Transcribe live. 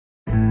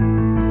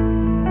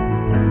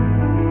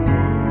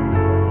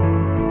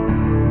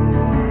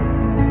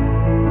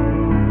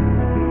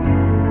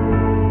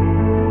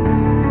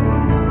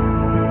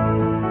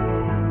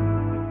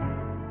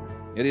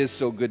It is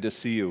so good to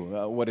see you.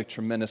 What a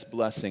tremendous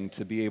blessing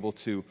to be able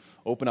to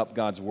open up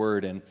God's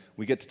Word. And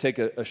we get to take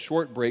a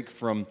short break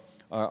from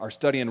our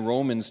study in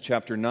Romans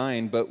chapter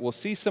 9, but we'll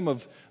see some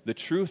of the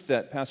truth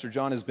that Pastor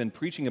John has been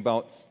preaching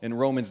about in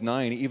Romans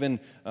 9,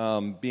 even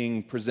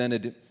being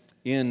presented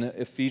in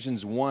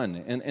Ephesians 1.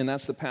 And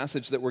that's the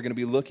passage that we're going to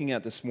be looking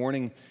at this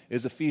morning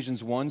is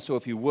Ephesians 1. So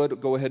if you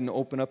would, go ahead and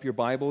open up your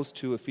Bibles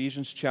to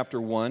Ephesians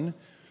chapter 1.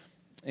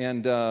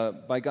 And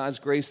by God's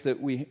grace that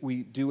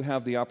we do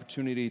have the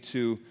opportunity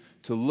to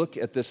look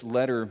at this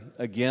letter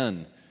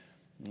again.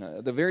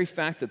 The very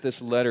fact that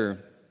this letter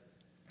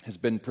has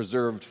been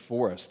preserved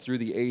for us through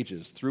the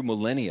ages, through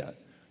millennia,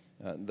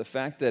 the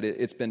fact that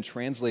it's been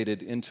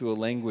translated into a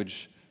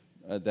language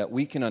that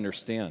we can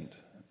understand,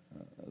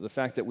 the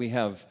fact that we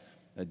have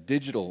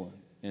digital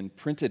and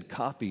printed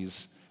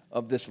copies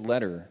of this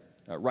letter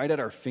right at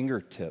our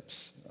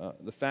fingertips,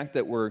 the fact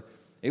that we're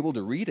able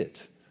to read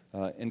it,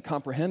 and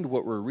comprehend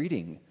what we're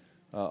reading.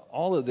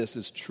 All of this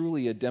is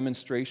truly a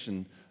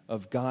demonstration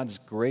of God's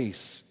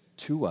grace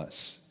to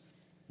us.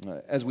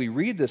 As we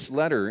read this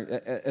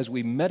letter, as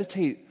we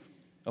meditate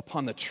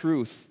upon the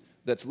truth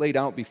that's laid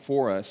out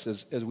before us,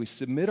 as we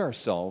submit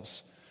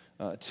ourselves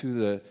to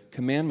the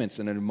commandments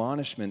and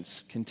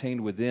admonishments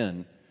contained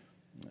within,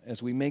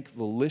 as we make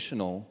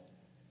volitional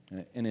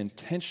and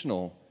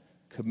intentional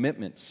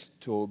commitments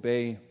to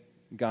obey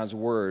God's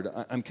word,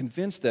 I'm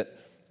convinced that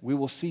we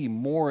will see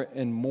more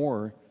and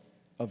more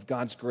of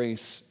God's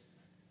grace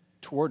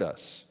toward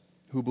us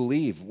who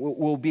believe.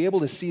 We'll be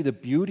able to see the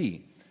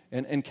beauty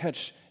and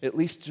catch at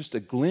least just a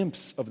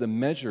glimpse of the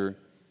measure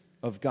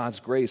of God's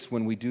grace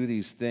when we do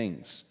these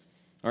things.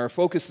 Our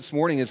focus this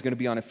morning is going to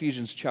be on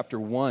Ephesians chapter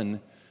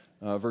 1,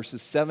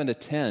 verses 7 to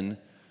 10,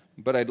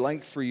 but I'd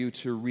like for you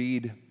to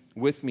read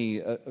with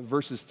me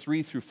verses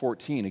 3 through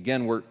 14.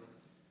 Again,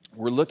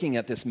 we're looking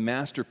at this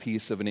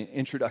masterpiece of an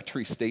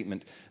introductory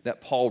statement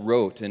that Paul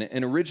wrote.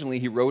 And originally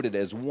he wrote it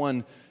as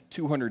one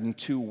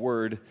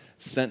 202-word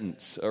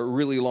sentence, a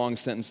really long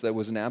sentence that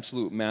was an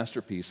absolute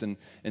masterpiece. And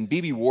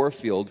B.B.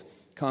 Warfield,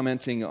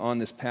 commenting on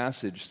this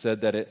passage,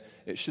 said that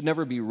it should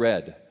never be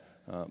read,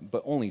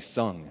 but only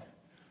sung.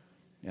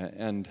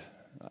 And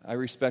I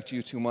respect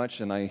you too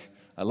much, and I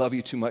love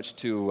you too much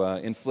to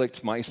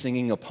inflict my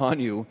singing upon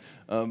you.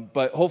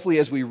 But hopefully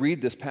as we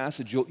read this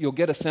passage, you'll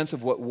get a sense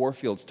of what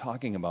Warfield's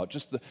talking about,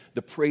 just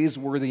the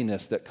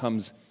praiseworthiness that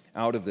comes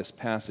out of this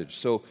passage.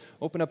 So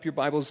open up your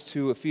Bibles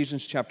to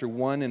Ephesians chapter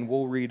 1, and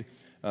we'll read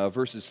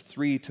verses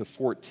 3 to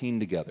 14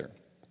 together.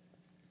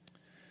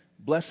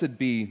 Blessed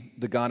be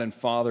the God and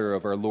Father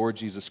of our Lord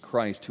Jesus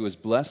Christ, who has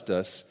blessed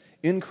us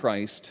in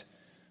Christ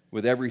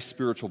with every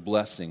spiritual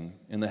blessing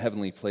in the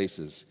heavenly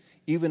places,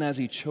 even as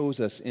he chose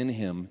us in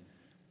him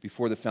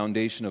before the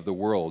foundation of the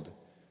world,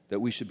 that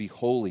we should be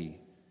holy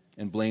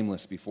and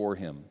blameless before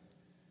him.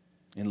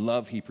 In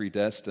love he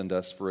predestined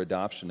us for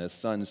adoption as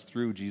sons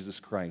through Jesus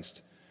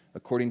Christ,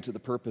 according to the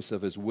purpose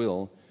of his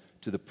will,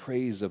 to the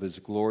praise of his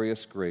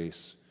glorious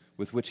grace,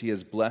 with which he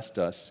has blessed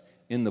us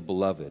in the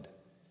Beloved.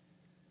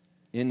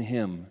 In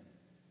him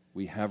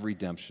we have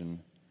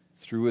redemption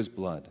through his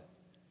blood,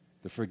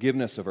 the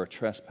forgiveness of our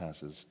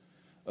trespasses,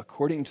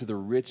 according to the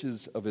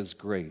riches of his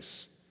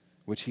grace,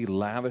 which he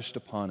lavished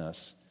upon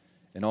us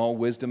in all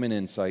wisdom and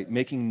insight,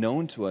 making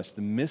known to us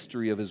the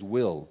mystery of his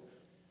will,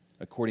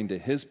 according to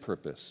his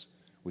purpose,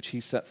 which he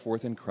set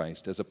forth in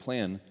Christ as a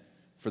plan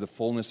for the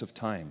fullness of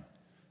time,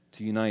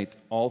 to unite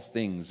all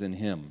things in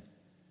him,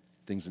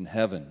 things in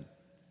heaven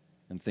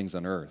and things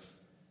on earth.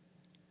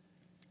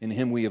 In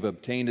him we have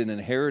obtained an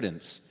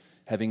inheritance,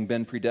 having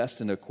been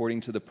predestined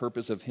according to the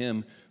purpose of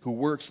him who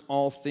works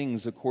all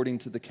things according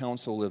to the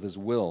counsel of his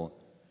will,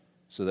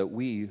 so that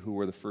we, who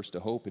were the first to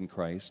hope in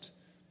Christ,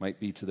 might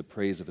be to the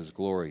praise of his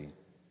glory.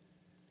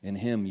 In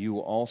him you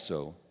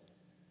also,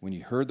 when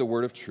you heard the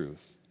word of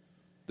truth,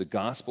 the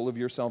gospel of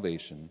your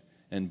salvation,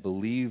 and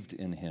believed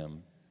in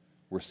him,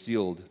 were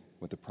sealed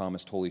with the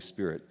promised Holy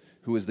Spirit,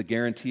 who is the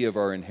guarantee of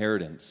our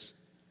inheritance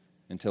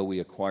until we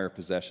acquire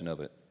possession of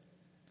it,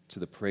 to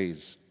the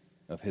praise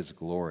of his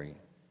glory.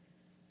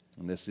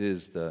 And this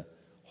is the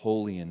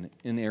holy and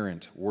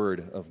inerrant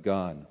word of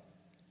God.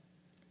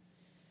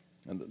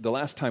 And the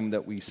last time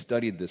that we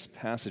studied this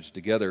passage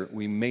together,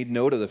 we made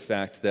note of the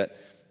fact that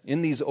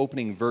in these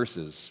opening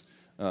verses,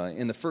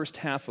 in the first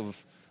half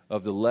of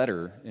the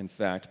letter, in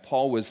fact,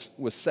 Paul was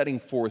setting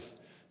forth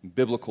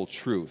biblical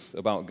truth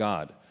about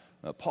God.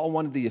 Paul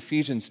wanted the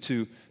Ephesians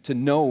to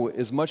know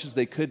as much as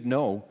they could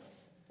know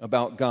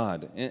about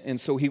God.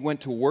 And so he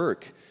went to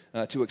work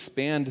to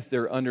expand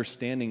their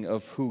understanding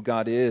of who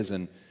God is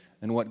and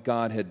what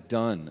God had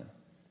done.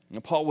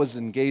 And Paul was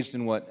engaged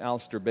in what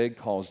Alistair Begg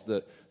calls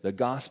the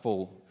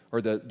gospel,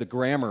 or the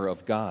grammar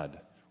of God,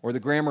 or the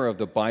grammar of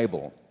the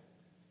Bible.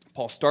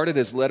 Paul started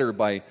his letter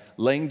by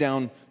laying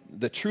down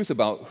the truth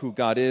about who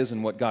God is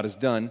and what God has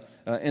done,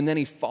 and then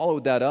he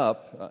followed that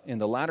up in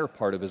the latter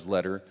part of his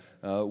letter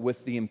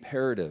with the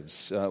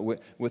imperatives,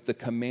 with the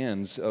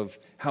commands of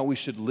how we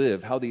should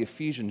live, how the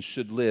Ephesians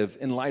should live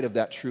in light of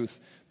that truth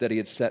that he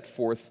had set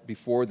forth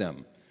before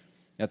them.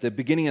 At the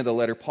beginning of the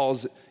letter,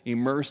 Paul's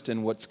immersed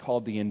in what's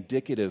called the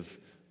indicative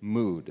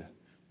mood.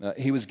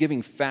 He was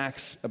giving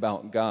facts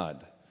about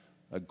God,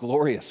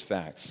 glorious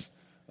facts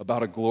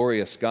about a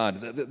glorious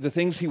God. The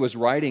things he was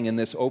writing in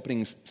this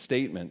opening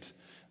statement,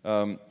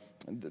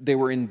 they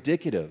were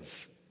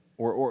indicative,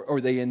 or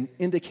they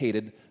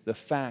indicated the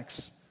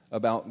facts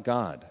about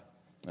God.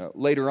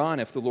 Later on,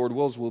 if the Lord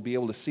wills, we'll be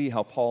able to see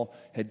how Paul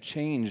had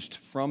changed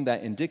from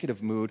that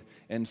indicative mood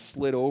and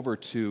slid over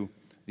to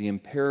the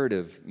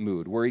imperative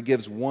mood, where he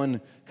gives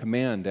one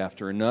command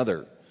after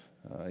another.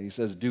 He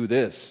says, do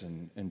this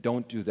and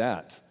don't do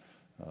that.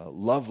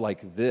 Love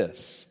like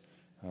this.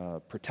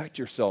 Protect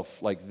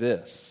yourself like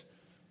this.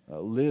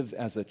 Live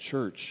as a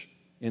church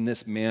in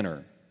this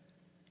manner.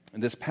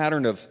 And this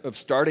pattern of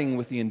starting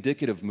with the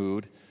indicative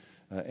mood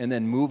and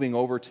then moving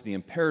over to the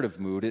imperative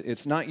mood,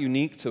 it's not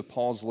unique to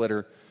Paul's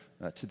letter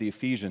to the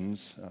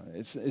Ephesians.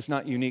 It's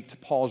not unique to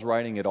Paul's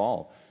writing at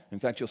all. In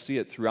fact, you'll see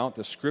it throughout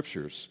the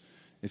Scriptures.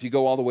 If you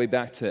go all the way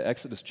back to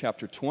Exodus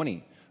chapter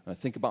 20,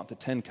 think about the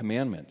Ten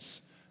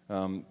Commandments.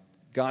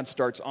 God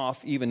starts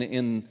off even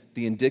in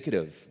the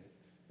indicative.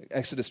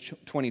 Exodus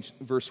 20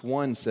 verse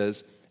 1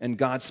 says, "And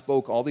God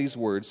spoke all these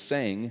words,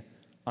 saying,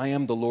 I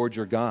am the Lord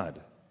your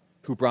God,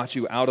 who brought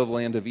you out of the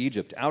land of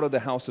Egypt, out of the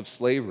house of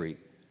slavery.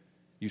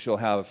 You shall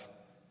have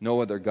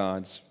no other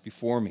gods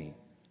before me.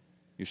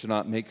 You shall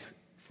not make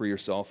for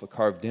yourself a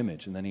carved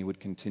image." And then he would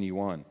continue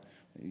on.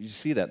 You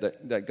see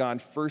that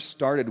God first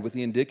started with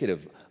the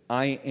indicative.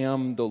 I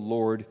am the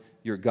Lord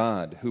your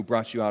God, who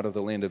brought you out of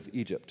the land of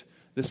Egypt.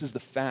 This is the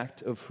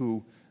fact of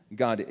who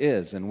God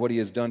is and what he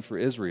has done for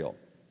Israel.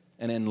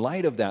 And in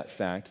light of that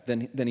fact,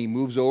 then he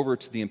moves over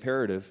to the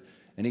imperative,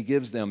 and he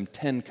gives them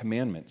 10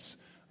 commandments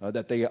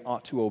that they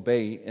ought to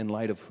obey in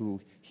light of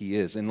who he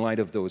is, in light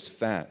of those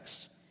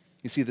facts.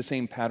 You see the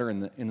same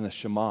pattern in the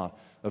Shema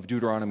of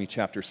Deuteronomy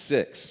chapter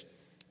 6.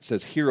 It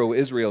says, "Hear, O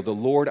Israel, the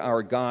Lord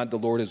our God, the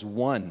Lord is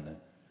one."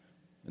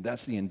 And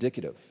that's the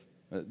indicative.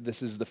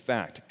 This is the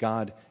fact.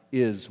 God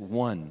is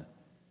one.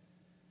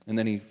 And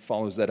then he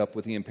follows that up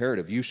with the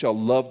imperative. "You shall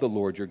love the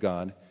Lord your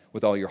God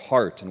with all your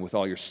heart and with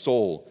all your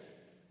soul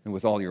and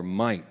with all your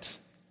might."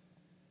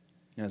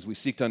 As we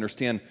seek to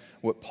understand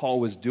what Paul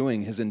was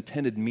doing, his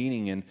intended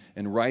meaning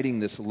in writing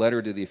this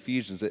letter to the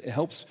Ephesians, it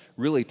helps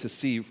really to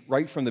see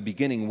right from the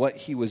beginning what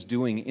he was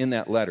doing in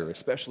that letter,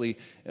 especially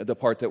the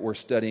part that we're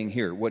studying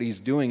here, what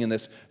he's doing in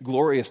this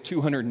glorious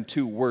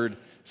 202-word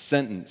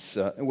sentence.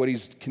 What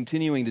he's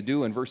continuing to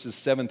do in verses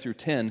 7 through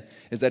 10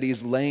 is that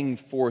he's laying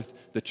forth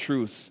the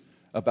truths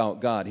about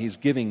God. He's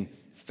giving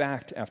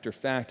fact after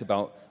fact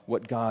about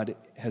what God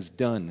has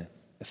done,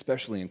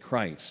 especially in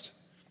Christ.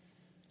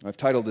 I've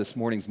titled this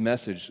morning's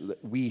message,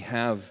 "We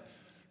Have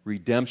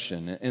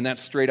Redemption," and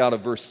that's straight out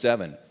of verse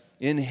 7.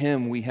 In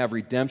him we have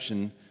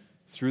redemption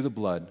through the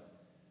blood,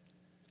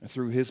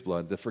 through his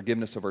blood, the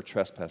forgiveness of our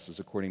trespasses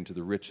according to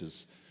the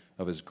riches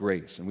of his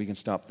grace. And we can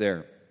stop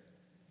there.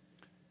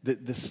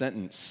 This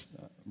sentence,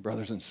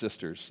 brothers and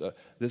sisters,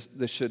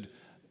 this should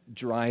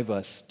drive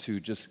us to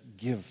just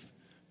give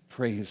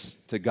praise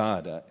to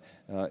God.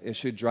 It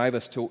should drive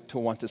us to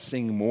want to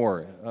sing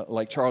more.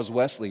 Like Charles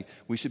Wesley,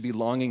 we should be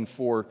longing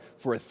for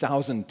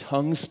 1,000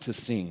 tongues to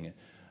sing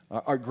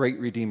our great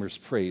Redeemer's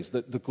praise,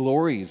 the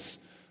glories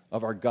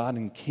of our God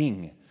and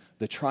King,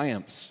 the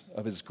triumphs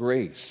of his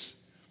grace.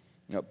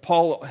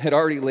 Paul had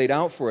already laid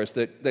out for us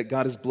that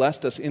God has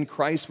blessed us in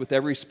Christ with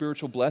every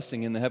spiritual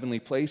blessing in the heavenly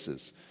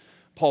places.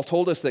 Paul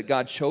told us that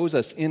God chose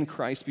us in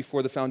Christ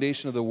before the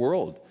foundation of the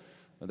world,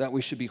 that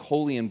we should be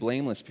holy and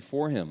blameless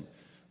before him.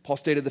 Paul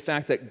stated the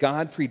fact that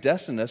God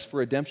predestined us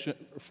for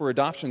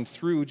adoption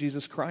through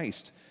Jesus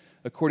Christ,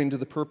 according to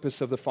the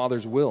purpose of the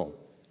Father's will,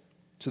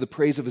 to the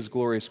praise of his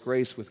glorious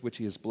grace with which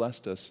he has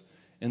blessed us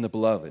in the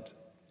beloved.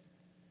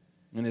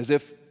 And as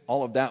if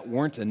all of that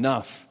weren't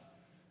enough,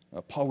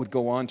 Paul would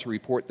go on to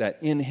report that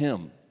in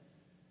him,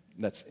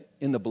 that's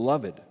in the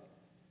beloved,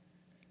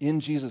 in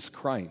Jesus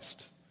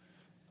Christ,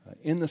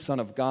 in the Son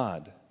of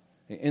God,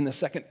 in the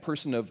second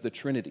person of the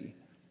Trinity,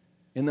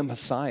 in the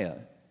Messiah,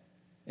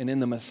 and in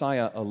the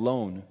Messiah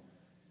alone,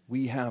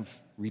 we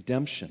have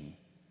redemption.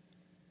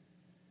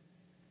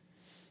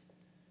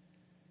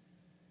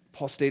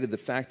 Paul stated the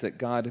fact that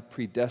God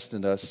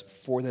predestined us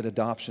for that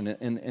adoption,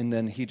 and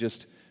then he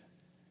just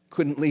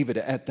couldn't leave it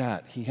at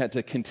that. He had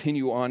to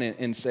continue on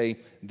and say,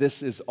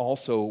 this is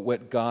also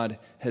what God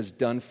has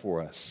done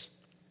for us.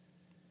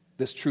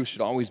 This truth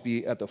should always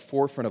be at the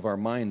forefront of our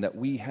mind, that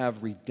we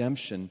have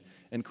redemption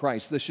in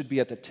Christ. This should be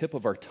at the tip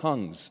of our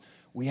tongues.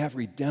 We have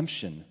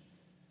redemption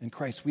in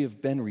Christ. We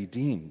have been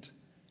redeemed.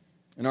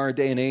 In our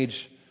day and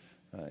age,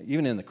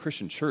 even in the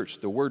Christian church,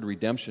 the word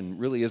redemption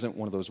really isn't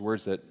one of those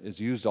words that is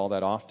used all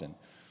that often.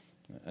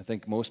 I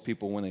think most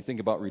people, when they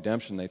think about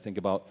redemption, they think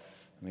about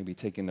maybe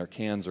taking their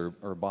cans or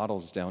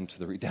bottles down to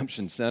the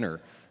redemption center.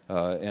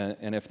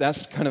 And if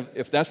that's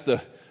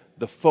the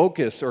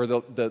focus or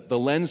the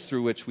lens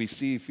through which we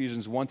see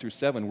Ephesians 1 through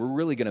 7, we're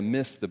really going to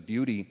miss the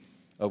beauty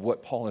of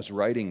what Paul is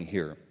writing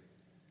here.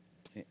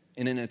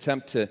 In an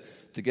attempt to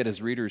get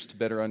his readers to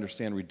better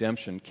understand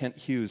redemption, Kent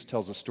Hughes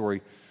tells a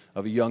story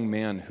of a young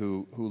man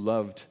who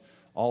loved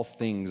all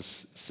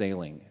things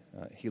sailing.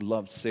 He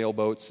loved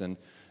sailboats, and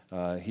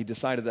he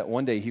decided that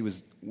one day he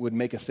would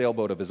make a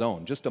sailboat of his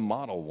own, just a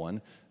model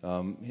one.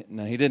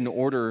 Now, he didn't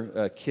order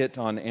a kit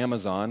on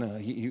Amazon.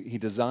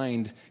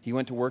 He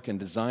went to work and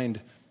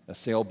designed a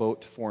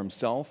sailboat for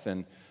himself,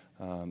 and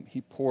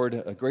he poured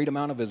a great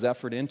amount of his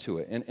effort into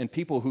it. And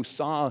people who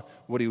saw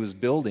what he was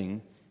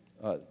building,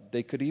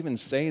 they could even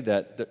say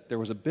that there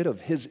was a bit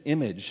of his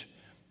image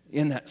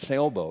in that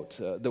sailboat,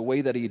 the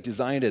way that he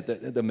designed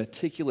it, the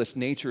meticulous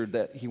nature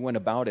that he went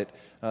about it,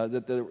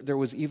 that there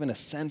was even a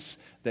sense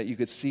that you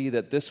could see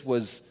that this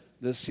was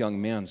this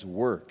young man's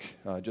work,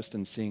 just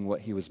in seeing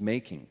what he was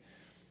making.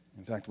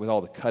 In fact, with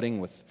all the cutting,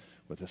 with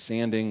the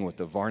sanding, with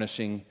the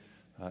varnishing,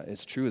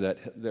 it's true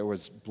that there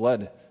was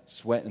blood,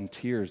 sweat, and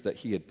tears that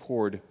he had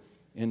poured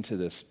into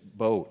this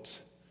boat.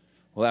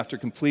 Well, after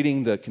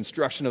completing the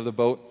construction of the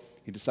boat,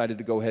 he decided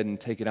to go ahead and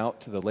take it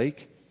out to the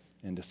lake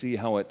and to see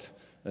how it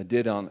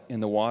did in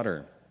the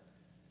water.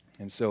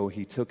 And so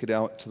he took it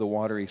out to the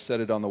water, he set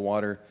it on the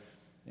water,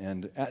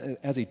 and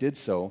as he did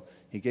so,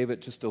 he gave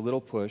it just a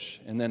little push,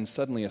 and then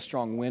suddenly a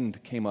strong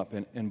wind came up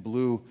and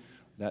blew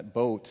that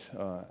boat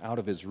out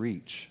of his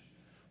reach.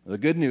 The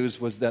good news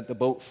was that the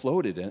boat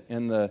floated,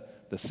 and the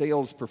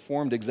sails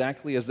performed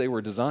exactly as they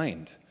were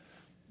designed.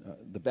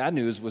 The bad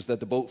news was that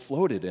the boat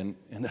floated,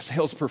 and the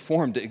sails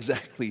performed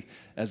exactly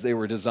as they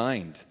were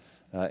designed.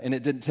 And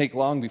it didn't take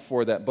long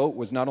before that boat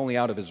was not only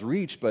out of his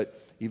reach, but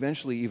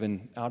eventually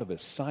even out of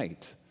his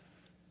sight.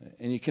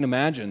 And you can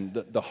imagine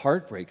the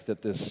heartbreak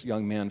that this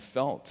young man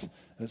felt.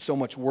 So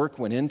much work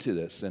went into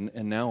this, and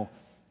now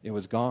it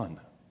was gone.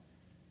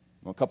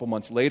 Well, a couple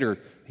months later,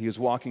 he was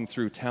walking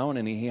through town,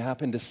 and he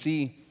happened to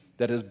see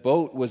that his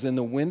boat was in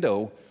the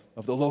window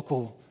of the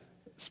local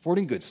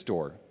sporting goods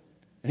store.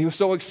 And he was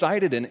so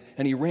excited,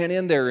 and he ran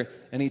in there,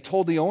 and he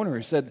told the owner,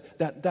 he said,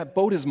 that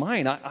boat is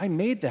mine. I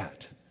made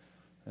that.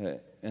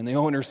 And the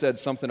owner said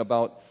something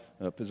about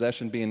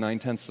possession being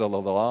 9/10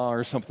 of the law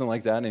or something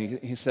like that. And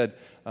he said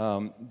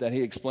that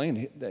he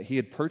explained that he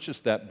had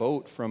purchased that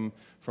boat from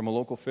a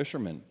local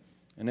fisherman.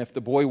 And if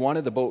the boy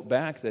wanted the boat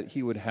back, that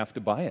he would have to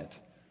buy it.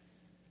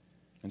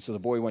 And so the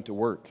boy went to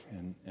work,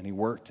 and he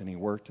worked, and he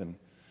worked, and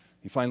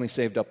he finally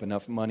saved up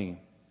enough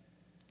money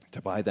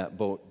to buy that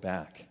boat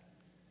back.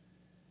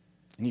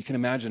 And you can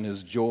imagine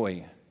his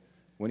joy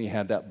when he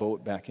had that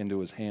boat back into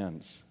his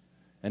hands.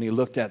 And he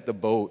looked at the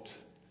boat,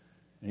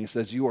 and he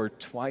says, "You are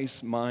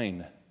twice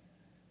mine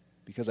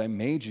because I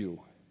made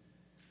you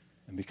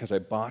and because I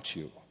bought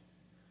you."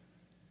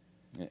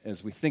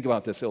 As we think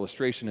about this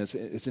illustration,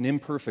 it's an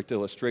imperfect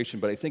illustration,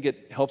 but I think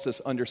it helps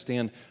us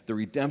understand the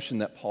redemption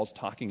that Paul's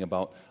talking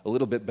about a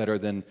little bit better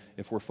than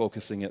if we're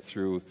focusing it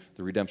through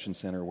the Redemption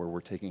Center where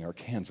we're taking our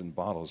cans and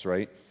bottles,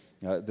 right?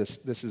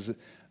 This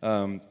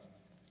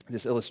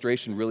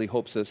illustration really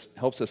helps us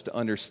to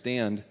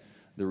understand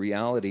the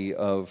reality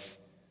of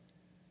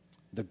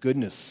the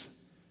goodness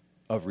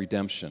of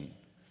redemption.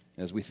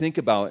 As we think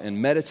about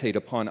and meditate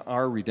upon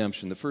our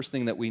redemption, the first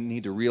thing that we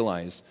need to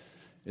realize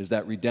is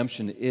that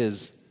redemption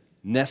is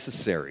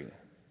necessary.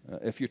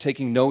 If you're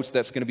taking notes,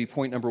 that's going to be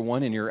point number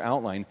 1 in your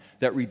outline,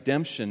 that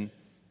redemption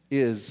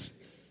is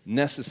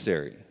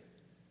necessary.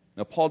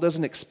 Now, Paul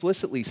doesn't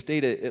explicitly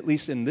state it, at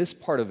least in this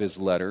part of his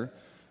letter,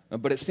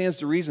 but it stands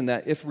to reason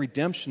that if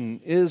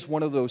redemption is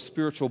one of those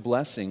spiritual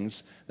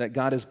blessings that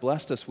God has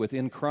blessed us with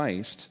in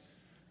Christ,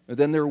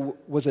 then there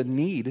was a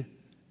need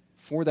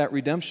for that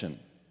redemption.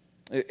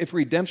 If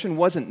redemption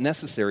wasn't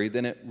necessary,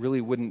 then it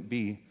really wouldn't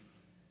be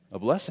a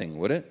blessing,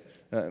 would it?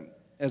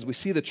 As we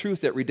see the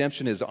truth that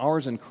redemption is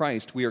ours in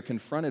Christ, we are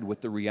confronted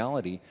with the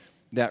reality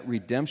that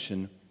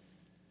redemption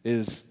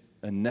is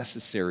a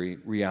necessary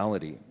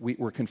reality.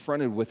 We're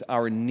confronted with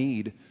our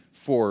need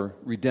for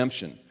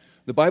redemption.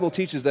 The Bible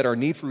teaches that our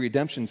need for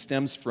redemption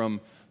stems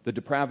from the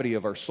depravity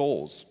of our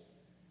souls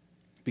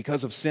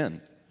because of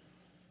sin.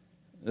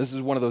 This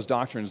is one of those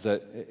doctrines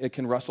that it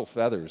can rustle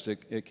feathers.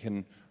 It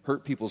can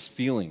hurt people's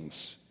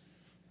feelings.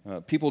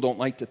 People don't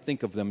like to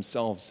think of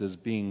themselves as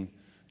being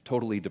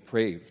totally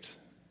depraved.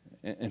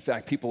 In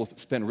fact, people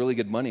spend really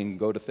good money and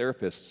go to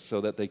therapists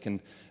so that they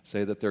can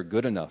say that they're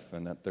good enough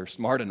and that they're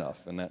smart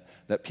enough and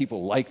that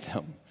people like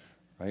them.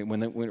 Right?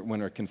 When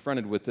they're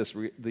confronted with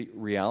the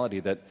reality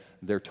that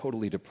they're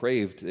totally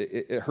depraved,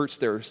 it hurts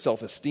their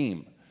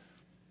self-esteem.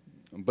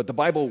 But the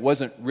Bible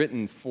wasn't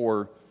written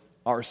for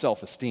our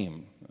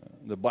self-esteem.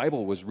 The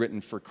Bible was written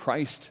for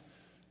Christ's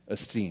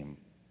esteem.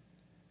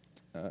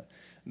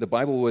 The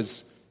Bible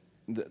was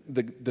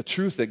the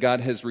truth that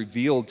God has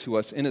revealed to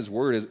us in His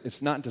Word.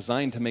 It's not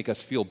designed to make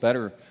us feel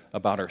better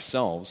about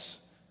ourselves.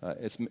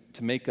 It's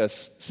to make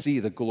us see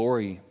the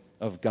glory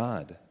of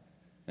God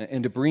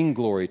and to bring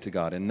glory to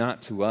God and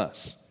not to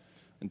us.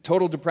 And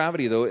total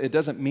depravity, though, it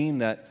doesn't mean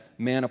that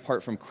man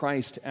apart from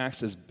Christ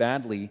acts as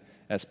badly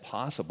as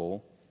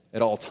possible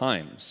at all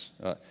times.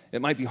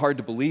 It might be hard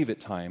to believe at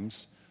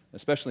times,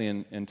 especially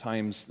in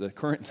times, the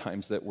current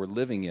times that we're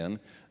living in,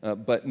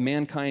 but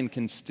mankind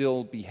can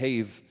still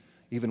behave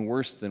even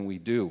worse than we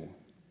do.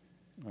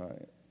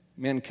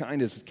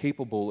 Mankind is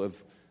capable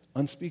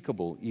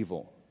unspeakable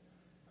evil.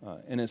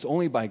 And it's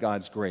only by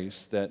God's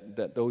grace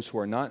that those who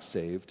are not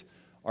saved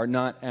are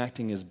not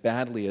acting as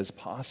badly as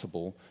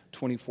possible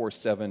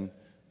 24/7,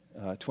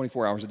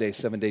 24 hours a day,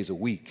 7 days a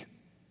week.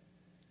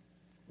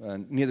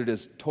 Neither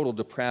does total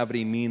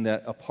depravity mean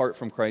that apart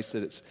from Christ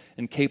that it's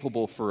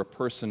incapable for a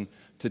person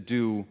to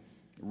do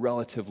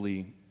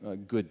relatively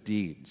good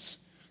deeds.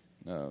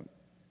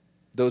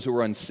 Those who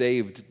are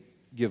unsaved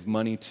give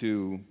money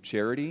to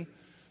charity.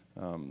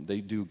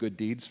 They do good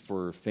deeds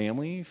for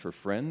family, for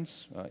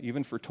friends,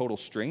 even for total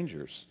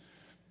strangers.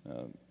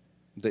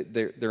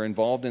 They're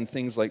involved in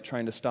things like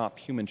trying to stop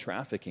human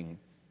trafficking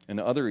and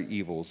other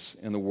evils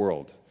in the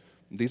world.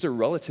 These are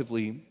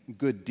relatively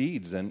good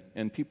deeds,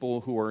 and people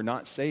who are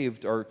not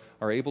saved are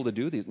able to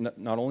do these.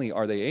 Not only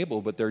are they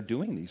able, but they're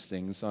doing these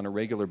things on a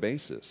regular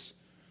basis.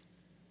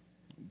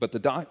 But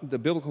the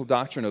biblical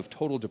doctrine of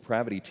total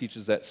depravity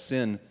teaches that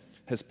sin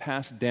has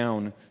passed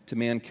down to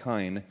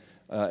mankind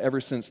ever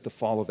since the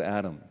fall of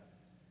Adam.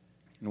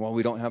 And while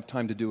we don't have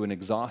time to do an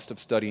exhaustive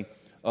study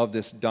of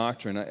this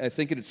doctrine, I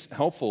think it's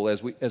helpful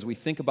as we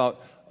think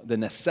about the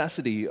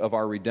necessity of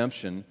our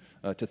redemption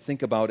to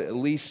think about at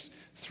least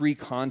three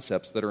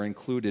concepts that are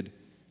included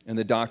in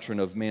the doctrine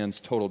of man's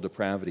total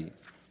depravity.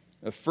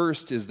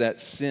 First is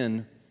that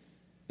sin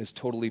is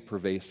totally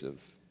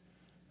pervasive.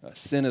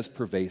 Sin is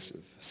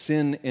pervasive.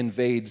 Sin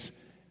invades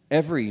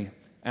every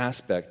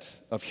aspect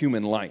of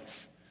human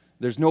life.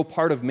 There's no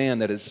part of man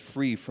that is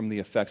free from the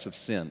effects of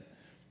sin.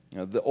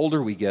 The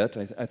older we get,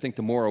 I think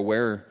the more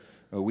aware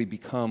we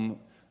become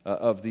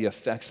of the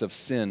effects of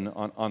sin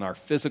on our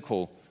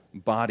physical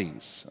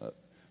bodies.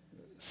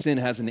 Sin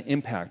has an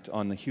impact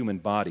on the human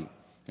body.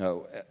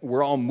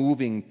 We're all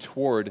moving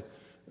toward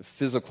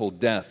physical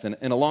death,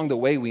 and along the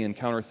way we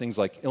encounter things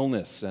like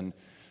illness and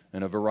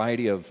a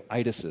variety of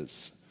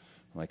itises,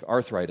 like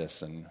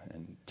arthritis and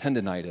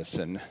tendinitis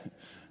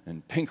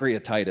and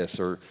pancreatitis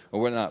or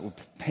whatnot,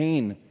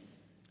 pain,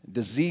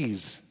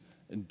 disease,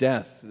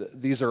 death.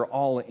 These are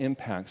all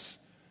impacts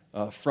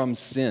from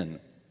sin.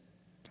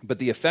 But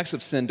the effects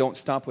of sin don't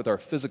stop with our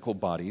physical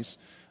bodies.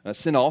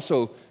 Sin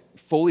also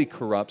fully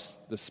corrupts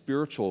the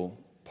spiritual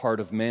part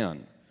of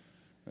man.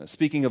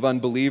 Speaking of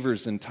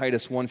unbelievers in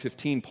Titus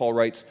 1:15, Paul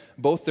writes,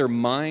 both their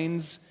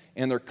minds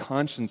and their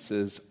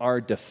consciences are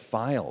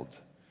defiled.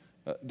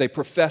 They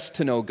profess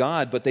to know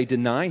God, but they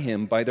deny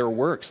Him by their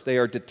works. They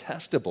are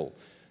detestable,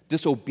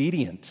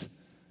 disobedient,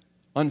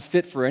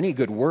 unfit for any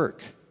good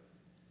work.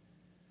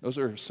 Those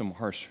are some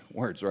harsh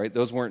words, right?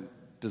 Those weren't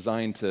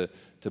designed to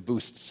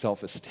boost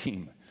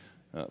self-esteem.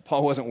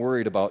 Paul wasn't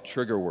worried about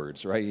trigger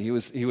words, right? He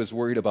was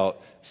worried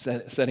about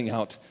setting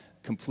out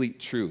complete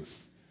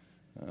truth,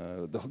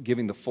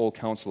 giving the full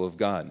counsel of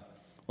God.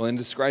 Well, in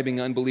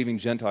describing unbelieving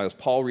Gentiles,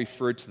 Paul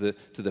referred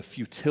to the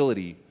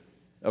futility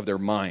of their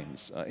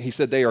minds. He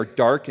said they are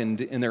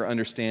darkened in their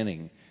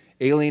understanding,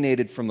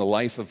 alienated from the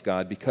life of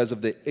God because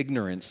of the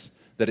ignorance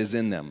that is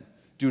in them,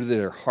 due to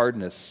their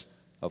hardness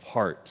of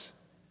heart.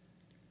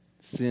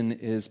 Sin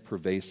is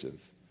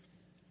pervasive.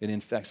 It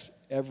infects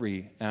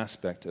every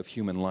aspect of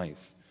human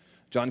life.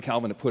 John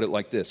Calvin put it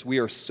like this: we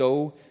are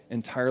so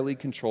entirely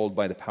controlled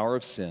by the power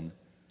of sin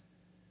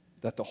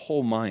that the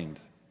whole mind,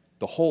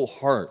 the whole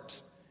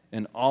heart,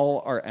 and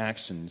all our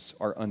actions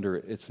are under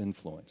its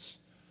influence.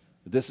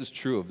 This is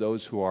true of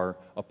those who are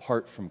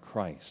apart from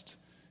Christ.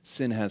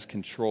 Sin has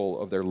control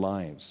of their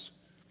lives.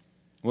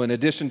 Well, in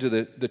addition to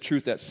the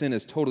truth that sin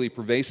is totally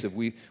pervasive,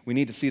 we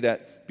need to see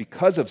that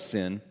because of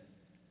sin,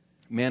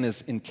 man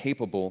is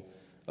incapable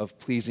of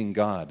pleasing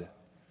God.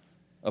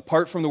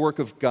 Apart from the work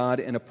of God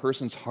in a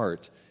person's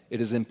heart,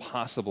 it is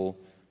impossible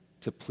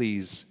to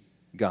please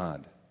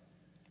God.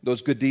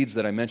 Those good deeds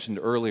that I mentioned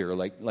earlier,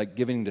 like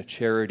giving to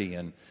charity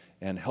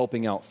and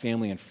helping out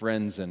family and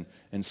friends and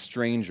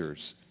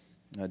strangers,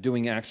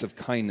 doing acts of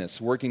kindness,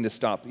 working to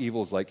stop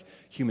evils like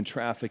human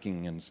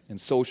trafficking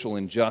and social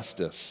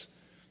injustice,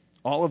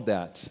 all of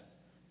that,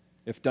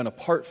 if done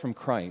apart from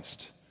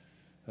Christ,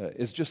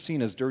 is just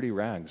seen as dirty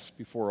rags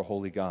before a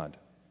holy God.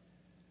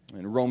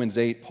 In Romans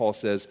 8, Paul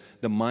says,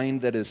 the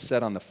mind that is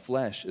set on the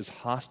flesh is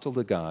hostile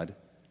to God,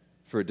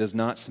 for it does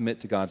not submit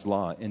to God's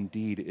law.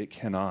 Indeed, it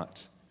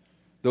cannot.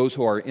 Those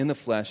who are in the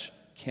flesh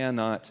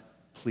cannot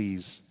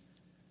please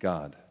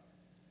God.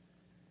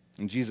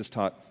 And Jesus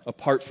taught,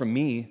 apart from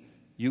me,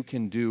 you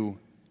can do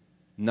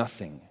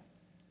nothing.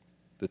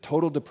 The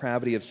total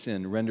depravity of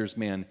sin renders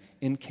man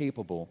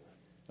incapable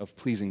of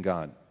pleasing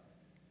God.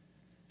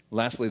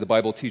 Lastly, the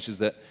Bible teaches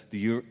that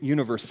the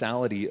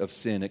universality of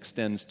sin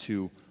extends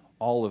to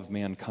all of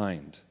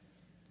mankind.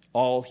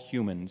 All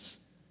humans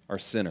are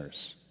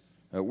sinners.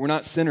 We're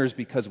not sinners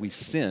because we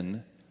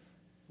sin.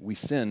 We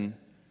sin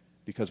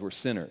because we're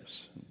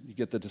sinners. You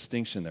get the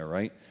distinction there,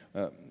 right?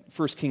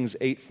 1 Kings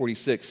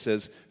 8:46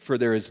 says, for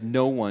there is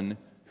no one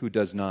who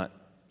does not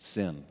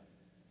sin.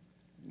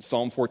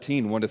 Psalm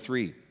 14,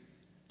 1-3.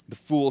 The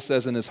fool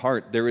says in his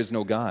heart, there is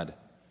no God.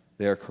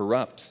 They are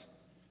corrupt.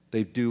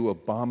 They do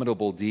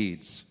abominable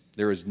deeds.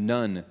 There is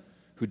none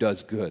who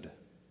does good.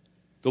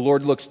 The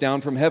Lord looks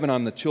down from heaven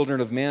on the children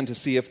of man to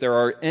see if there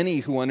are any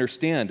who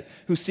understand,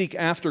 who seek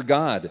after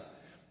God.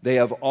 They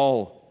have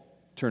all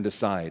turned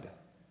aside.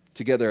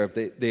 Together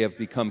they have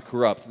become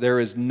corrupt. There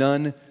is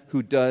none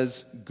who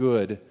does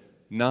good,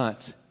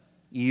 not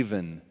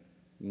even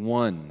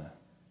one."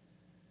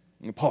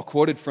 And Paul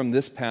quoted from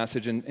this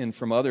passage and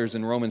from others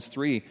in Romans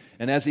 3,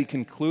 and as he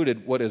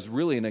concluded what is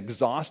really an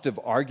exhaustive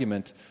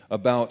argument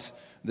about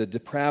the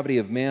depravity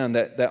of man,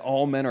 that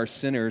all men are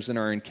sinners and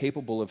are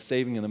incapable of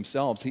saving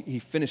themselves, he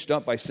finished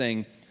up by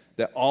saying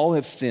that all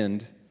have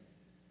sinned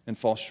and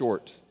fall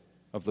short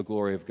of the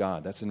glory of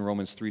God. That's in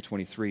Romans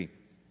 3:23.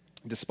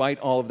 Despite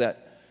all of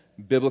that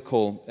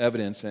biblical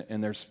evidence,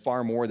 and there's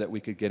far more that we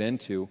could get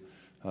into,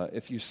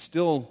 if you're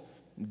still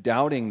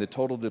doubting the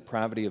total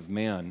depravity of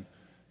man,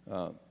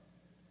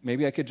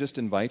 maybe I could just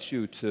invite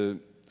you to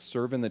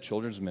serve in the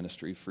children's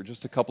ministry for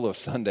just a couple of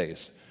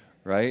Sundays,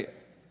 right?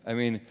 I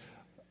mean,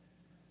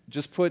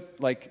 just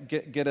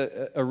get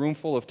a room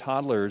full of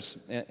toddlers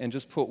and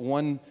just put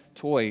one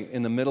toy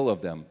in the middle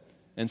of them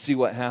and see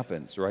what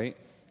happens, right?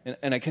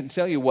 And I can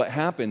tell you what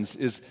happens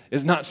is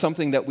not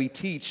something that we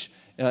teach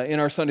in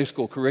our Sunday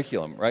school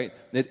curriculum, right?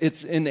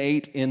 It's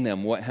innate in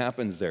them what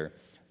happens there.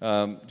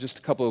 Just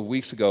a couple of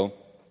weeks ago,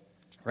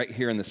 right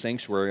here in the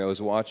sanctuary, I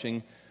was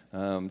watching,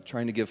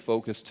 trying to give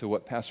focus to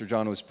what Pastor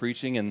John was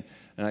preaching, and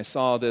I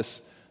saw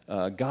this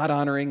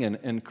God-honoring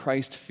and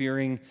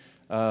Christ-fearing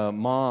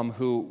mom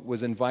who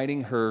was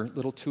inviting her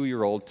little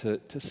 2-year-old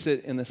to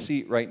sit in the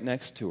seat right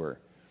next to her.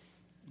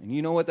 And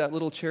you know what that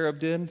little cherub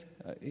did?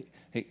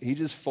 He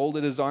just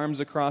folded his arms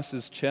across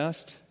his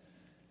chest,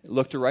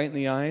 looked her right in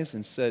the eyes,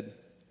 and said,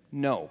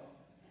 "No,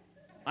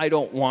 I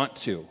don't want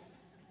to."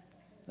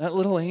 That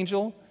little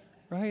angel,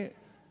 right?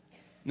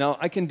 Now,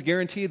 I can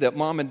guarantee that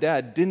mom and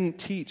dad didn't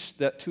teach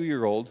that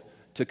 2-year-old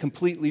to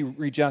completely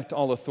reject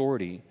all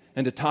authority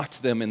and to talk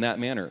to them in that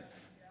manner.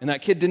 And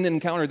that kid didn't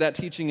encounter that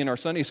teaching in our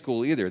Sunday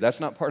school either. That's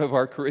not part of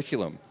our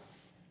curriculum.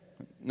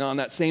 Now, on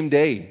that same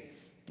day,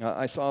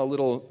 I saw a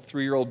little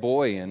 3-year-old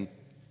boy, and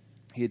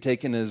he had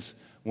taken his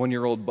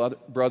 1-year-old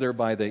brother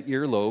by the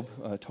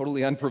earlobe,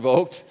 totally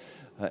unprovoked,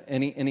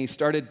 and he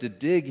started to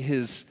dig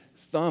his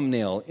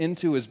thumbnail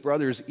into his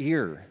brother's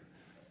ear.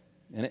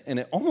 And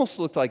it almost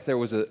looked like there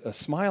was a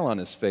smile on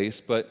his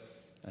face, but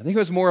I think it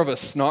was more of a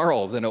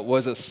snarl than it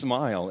was a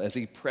smile as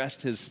he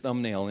pressed his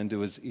thumbnail into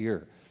his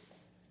ear.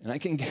 And I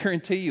can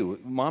guarantee you,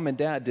 mom and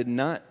dad did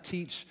not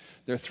teach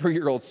their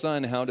 3-year-old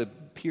son how to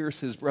pierce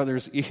his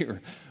brother's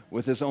ear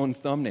with his own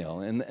thumbnail.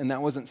 And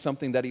that wasn't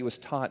something that he was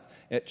taught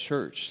at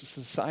church.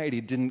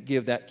 Society didn't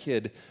give that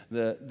kid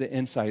the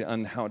insight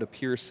on how to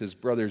pierce his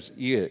brother's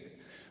ear.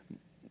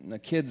 The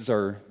kids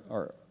are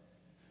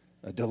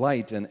a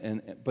delight,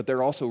 but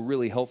they're also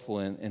really helpful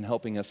in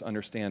helping us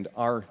understand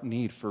our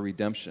need for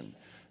redemption.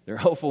 They're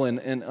helpful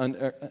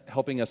in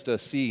helping us to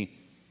see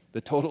the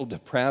total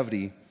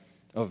depravity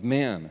of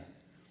man.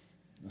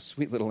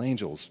 Sweet little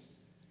angels.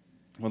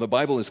 Well, the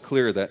Bible is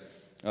clear that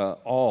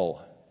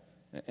all,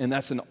 and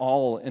that's an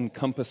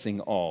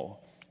all-encompassing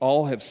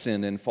all have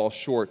sinned and fall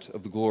short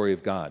of the glory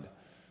of God.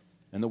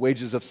 And the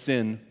wages of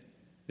sin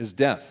is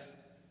death.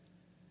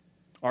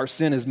 Our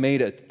sin has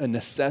made it a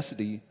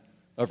necessity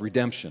of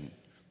redemption.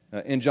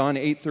 In John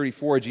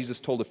 8:34, Jesus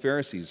told the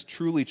Pharisees,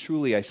 "Truly,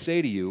 truly, I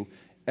say to you,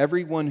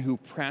 everyone who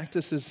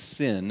practices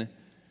sin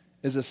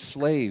is a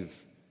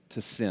slave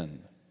to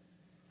sin."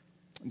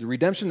 The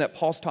redemption that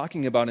Paul's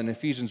talking about in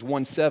Ephesians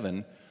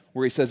 1:7,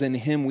 where he says, "In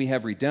him we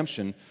have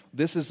redemption,"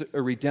 this is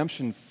a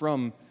redemption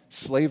from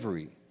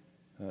slavery.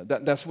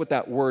 That's what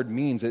that word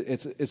means.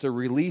 It's a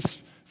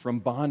release from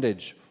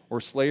bondage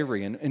or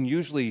slavery, and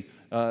usually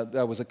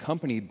that was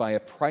accompanied by a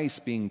price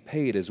being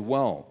paid as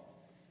well.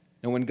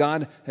 And when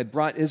God had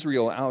brought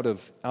Israel out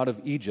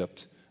of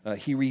Egypt,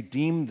 he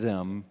redeemed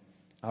them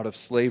out of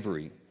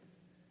slavery.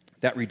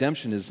 That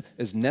redemption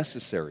is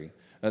necessary.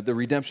 The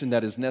redemption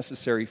that is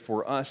necessary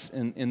for us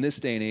in this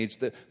day and age,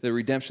 the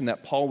redemption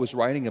that Paul was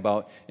writing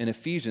about in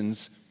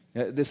Ephesians,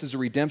 this is a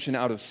redemption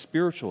out of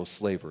spiritual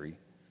slavery.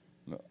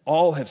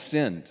 All have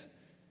sinned.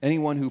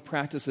 Anyone who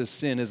practices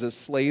sin is a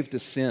slave to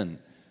sin.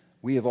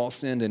 We have all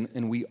sinned,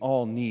 and we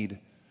all need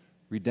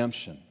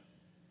redemption.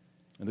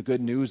 And the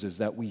good news is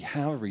that we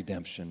have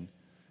redemption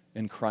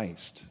in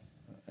Christ.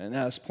 And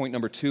that's point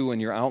number 2 in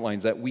your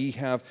outlines, that we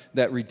have,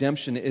 that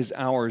redemption is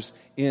ours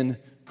in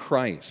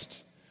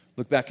Christ.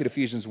 Look back at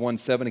Ephesians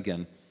 1:7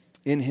 again.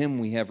 "In him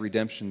we have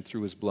redemption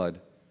through his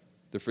blood,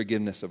 the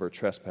forgiveness of our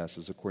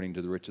trespasses according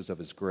to the riches of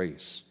his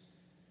grace."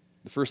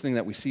 The first thing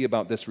that we see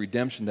about this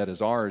redemption that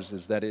is ours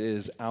is that it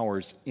is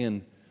ours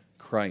in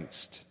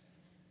Christ.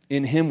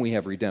 In him we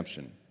have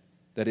redemption,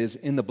 that is,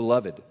 in the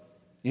beloved,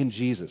 in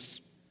Jesus.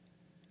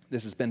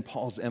 This has been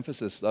Paul's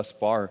emphasis thus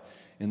far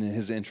in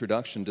his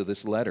introduction to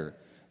this letter.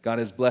 God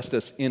has blessed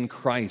us in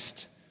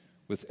Christ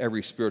with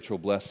every spiritual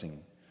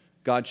blessing.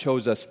 God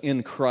chose us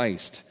in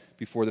Christ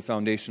before the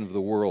foundation of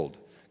the world.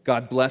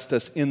 God blessed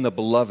us in the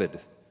beloved.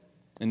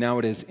 And now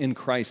it is in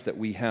Christ that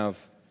we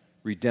have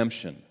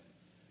redemption.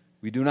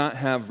 We do not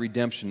have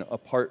redemption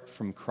apart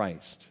from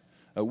Christ.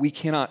 We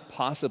cannot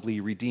possibly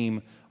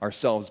redeem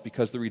ourselves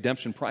because the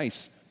redemption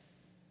price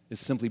is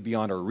simply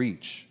beyond our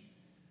reach.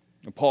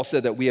 And Paul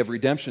said that we have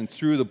redemption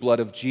through the blood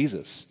of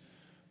Jesus.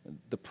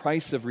 The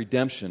price of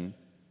redemption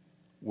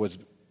was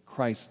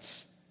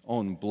Christ's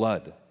own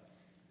blood.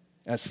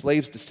 As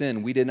slaves to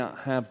sin, we did not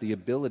have the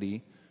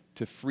ability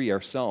to free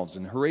ourselves.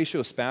 And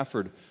Horatio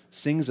Spafford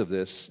sings of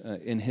this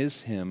in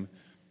his hymn,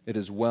 It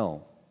Is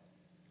Well.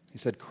 He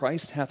said,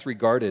 Christ hath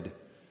regarded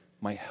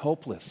my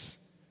helpless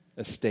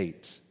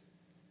estate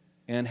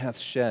and hath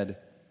shed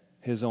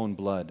his own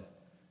blood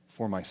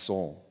for my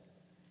soul.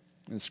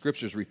 And the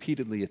scriptures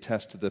repeatedly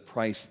attest to the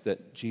price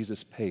that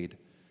Jesus paid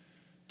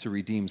to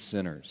redeem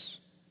sinners.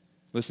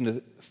 Listen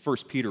to 1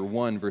 Peter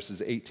 1,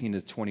 verses 18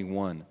 to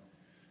 21.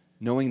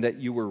 Knowing that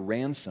you were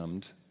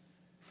ransomed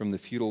from the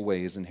futile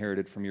ways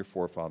inherited from your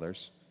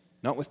forefathers,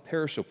 not with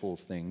perishable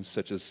things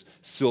such as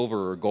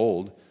silver or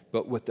gold,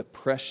 but with the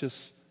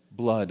precious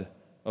blood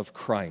of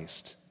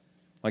Christ,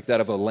 like that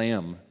of a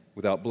lamb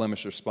without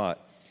blemish or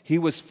spot. He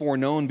was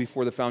foreknown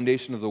before the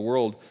foundation of the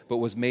world, but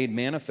was made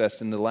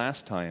manifest in the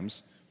last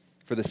times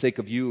for the sake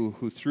of you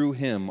who through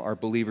him are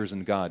believers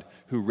in God,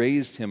 who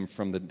raised him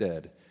from the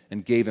dead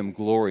and gave him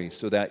glory,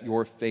 so that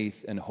your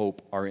faith and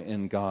hope are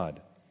in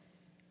God.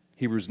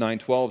 Hebrews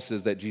 9:12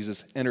 says that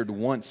Jesus entered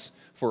once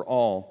for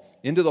all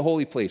into the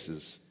holy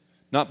places,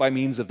 not by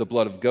means of the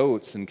blood of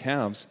goats and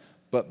calves,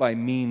 but by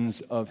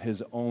means of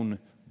his own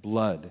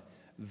blood,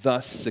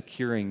 thus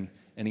securing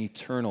an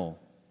eternal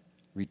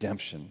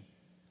redemption.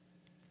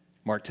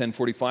 Mark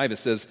 10:45, it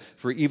says,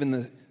 For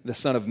even the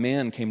Son of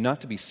Man came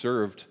not to be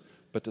served,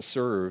 but to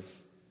serve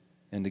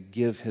and to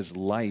give his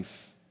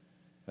life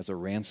as a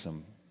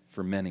ransom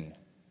for many.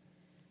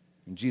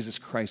 And Jesus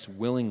Christ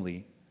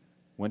willingly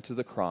went to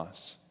the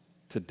cross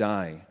to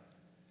die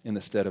in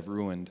the stead of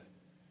ruined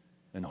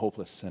and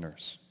hopeless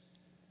sinners.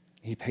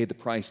 He paid the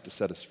price to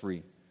set us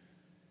free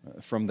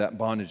from that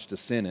bondage to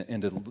sin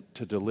and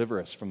to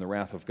deliver us from the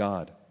wrath of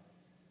God.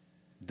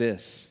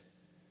 This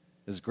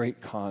is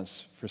great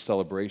cause for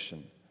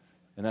celebration.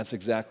 And that's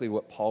exactly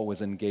what Paul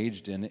was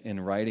engaged in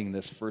writing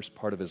this first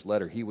part of his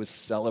letter. He was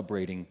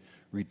celebrating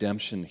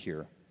redemption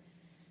here.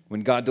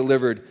 When God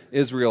delivered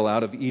Israel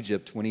out of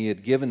Egypt, when he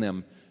had given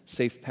them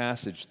safe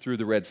passage through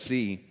the Red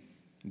Sea,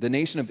 the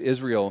nation of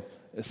Israel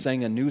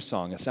sang a new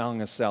song, a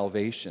song of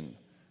salvation.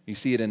 You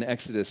see it in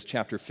Exodus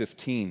chapter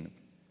 15.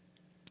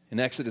 In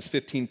Exodus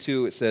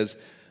 15:2, it says,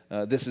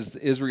 this is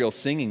Israel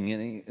singing,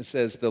 and it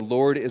says, The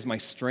Lord is my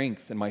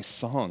strength and my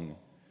song,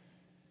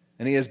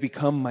 and he has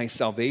become my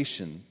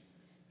salvation.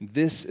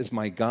 This is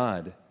my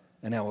God,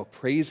 and I will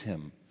praise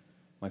him,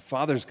 my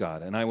Father's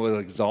God, and I will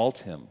exalt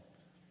him.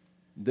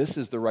 This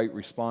is the right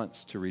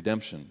response to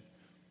redemption.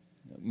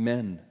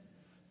 Men,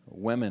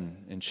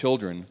 women, and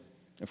children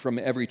from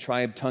every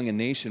tribe, tongue, and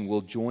nation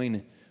will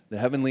join the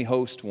heavenly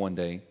host one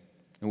day,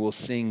 and will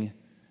sing.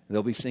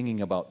 They'll be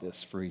singing about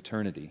this for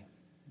eternity.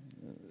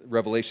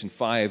 Revelation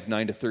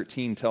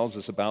 5:9-13 tells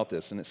us about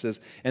this, and it says,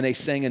 And they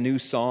sang a new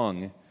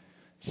song,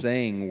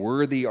 saying,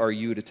 Worthy are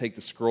you to take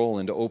the scroll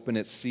and to open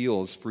its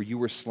seals, for you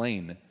were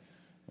slain.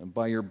 And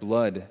by your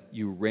blood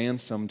you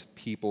ransomed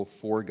people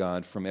for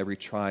God from every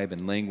tribe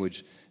and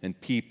language and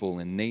people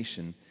and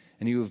nation,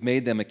 and you have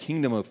made them a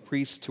kingdom of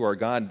priests to our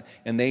God,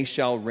 and they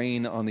shall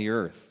reign on the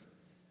earth.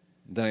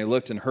 Then I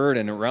looked and heard,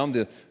 and around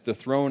the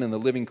throne and the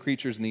living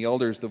creatures and the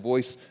elders, the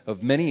voice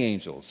of many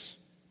angels,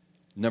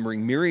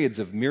 numbering myriads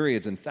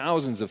and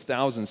thousands of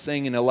thousands,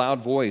 saying in a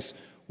loud voice,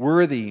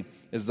 Worthy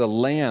is the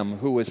Lamb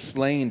who was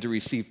slain to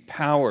receive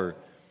power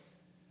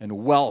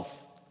and wealth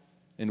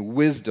and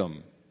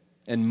wisdom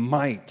and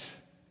might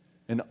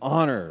and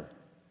honor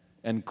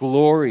and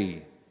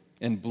glory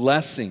and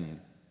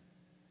blessing.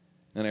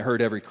 And I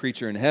heard every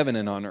creature in heaven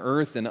and on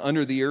earth and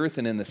under the earth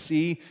and in the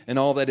sea and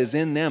all that is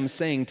in them,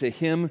 saying, To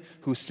him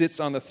who sits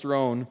on the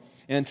throne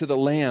and to the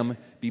Lamb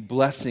be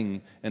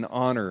blessing and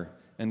honor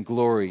and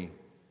glory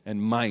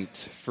and might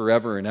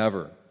forever and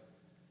ever.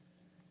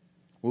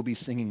 We'll be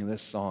singing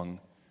this song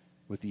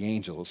with the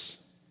angels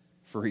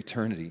for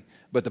eternity.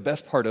 But the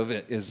best part of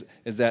it is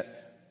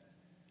that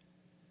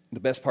the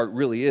best part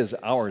really is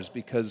ours,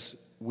 because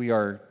we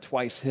are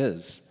twice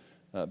his,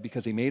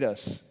 because he made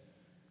us.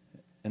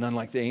 And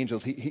unlike the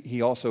angels,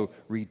 he also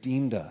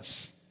redeemed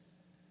us.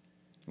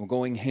 Well,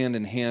 going hand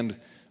in hand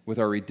with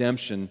our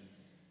redemption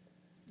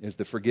is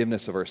the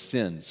forgiveness of our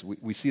sins.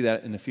 We see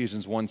that in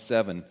Ephesians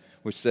 1:7,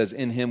 which says,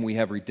 In him we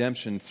have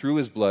redemption through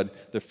his blood,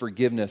 the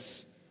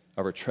forgiveness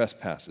of our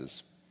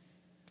trespasses.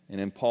 And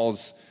in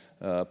Paul's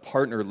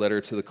partner letter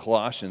to the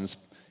Colossians,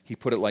 he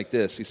put it like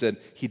this. He said,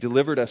 He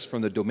delivered us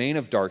from the domain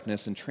of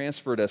darkness and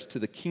transferred us to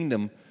the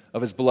kingdom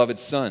of his beloved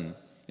Son,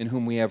 in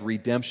whom we have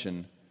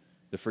redemption,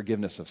 the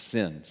forgiveness of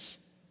sins.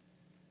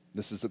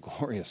 This is a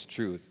glorious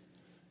truth,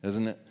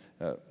 isn't it?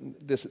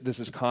 This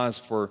is cause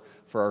for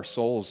our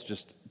souls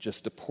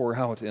just to pour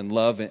out in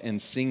love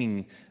and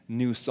singing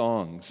new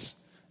songs.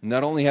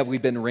 Not only have we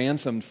been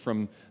ransomed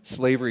from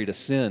slavery to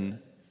sin,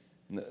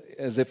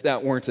 as if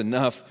that weren't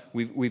enough,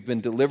 we've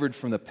been delivered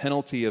from the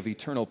penalty of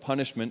eternal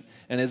punishment,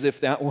 and as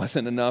if that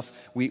wasn't enough,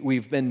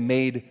 we've been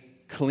made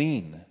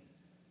clean.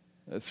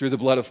 Through the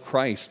blood of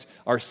Christ,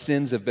 our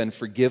sins have been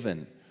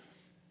forgiven.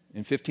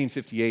 In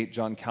 1558,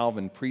 John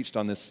Calvin preached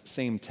on this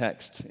same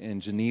text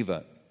in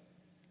Geneva.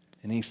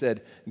 And he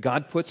said,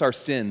 God puts our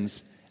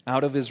sins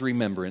out of his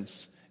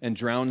remembrance and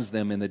drowns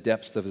them in the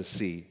depths of the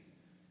sea,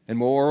 and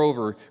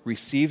moreover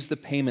receives the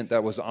payment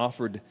that was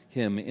offered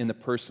him in the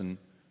person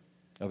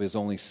of his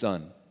only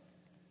Son.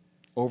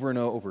 Over and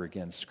over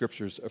again,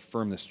 scriptures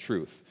affirm this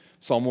truth.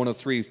 Psalm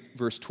 103,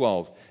 verse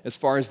 12, as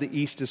far as the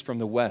east is from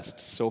the west,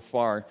 so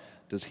far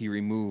does he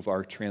remove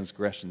our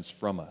transgressions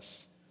from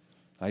us.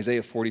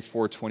 Isaiah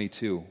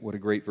 44:22, what a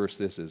great verse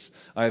this is.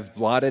 I have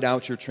blotted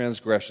out your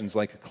transgressions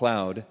like a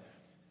cloud,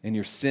 and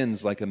your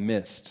sins like a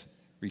mist.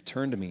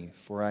 Return to me,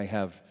 for I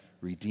have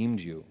redeemed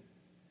you.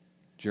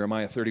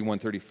 Jeremiah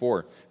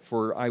 31:34,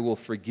 for I will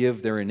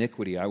forgive their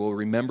iniquity. I will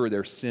remember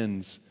their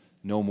sins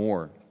no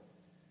more.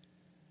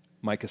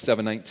 Micah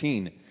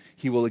 7:19,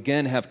 he will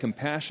again have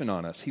compassion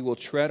on us. He will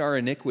tread our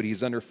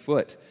iniquities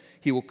underfoot.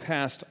 He will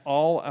cast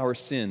all our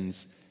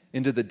sins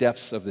into the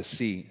depths of the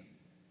sea.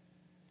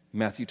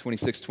 Matthew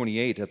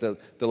 26:28, at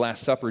the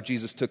Last Supper,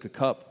 Jesus took a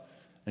cup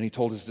and he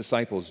told his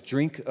disciples,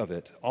 drink of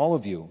it, all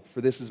of you,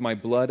 for this is my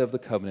blood of the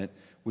covenant,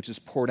 which is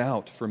poured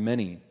out for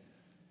many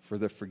for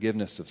the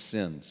forgiveness of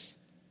sins.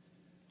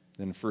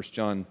 Then 1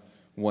 John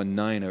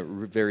 1:9,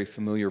 a very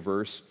familiar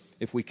verse,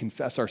 if we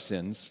confess our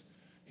sins,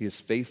 he is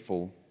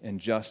faithful and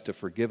just to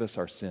forgive us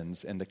our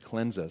sins and to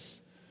cleanse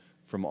us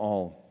from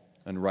all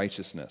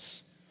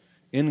unrighteousness.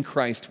 In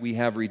Christ we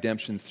have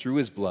redemption through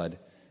his blood,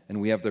 and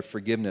we have the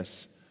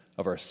forgiveness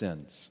of our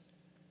sins.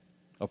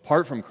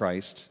 Apart from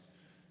Christ,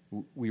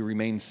 we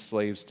remain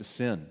slaves to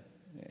sin,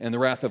 and the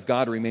wrath of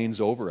God remains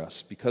over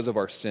us because of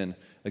our sin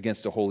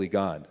against a holy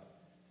God.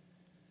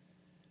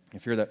 I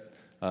fear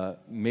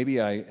that maybe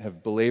I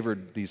have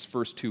belabored these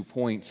first 2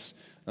 points,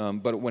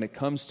 but when it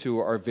comes to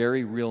our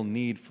very real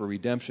need for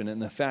redemption and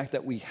the fact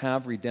that we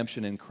have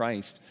redemption in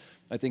Christ,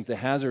 I think the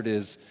hazard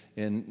is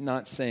in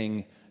not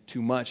saying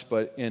too much,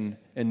 but in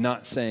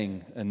not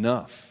saying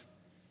enough.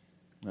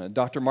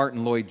 Dr.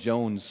 Martin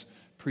Lloyd-Jones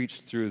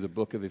preached through the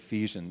book of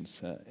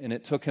Ephesians, and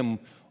it took him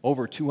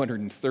over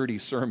 230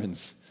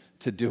 sermons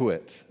to do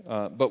it.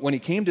 But when he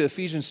came to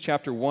Ephesians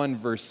chapter 1,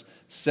 verse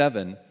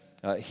 7,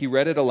 he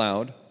read it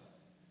aloud,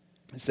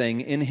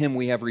 saying, in him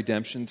we have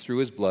redemption through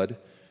his blood,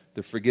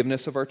 the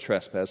forgiveness of our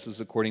trespasses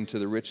according to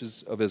the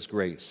riches of his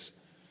grace.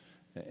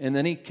 And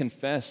then he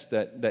confessed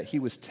that he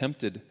was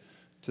tempted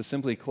to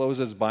simply close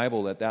his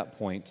Bible at that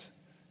point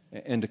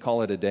and to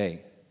call it a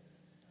day.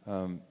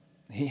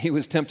 He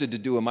was tempted to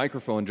do a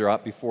microphone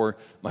drop before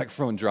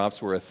microphone drops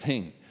were a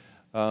thing.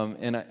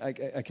 And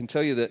I can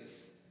tell you that,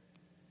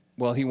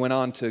 well, he went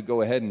on to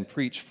go ahead and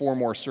preach 4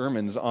 more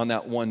sermons on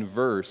that one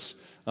verse.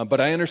 But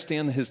I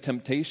understand his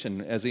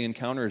temptation as he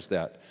encounters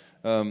that.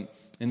 In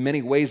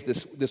many ways,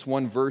 this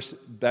one verse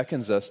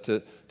beckons us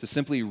to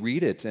simply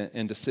read it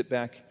and to sit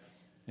back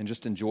and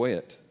just enjoy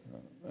it.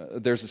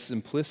 There's a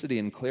simplicity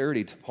and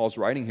clarity to Paul's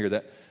writing here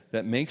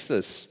that makes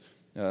us,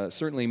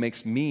 certainly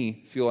makes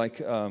me feel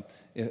like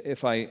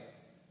if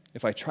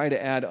I try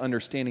to add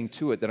understanding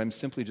to it, that I'm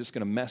simply just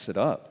going to mess it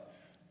up.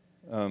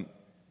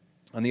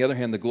 On the other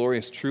hand, the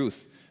glorious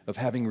truth of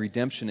having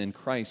redemption in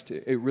Christ,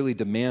 it really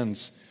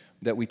demands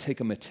that we take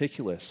a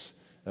meticulous,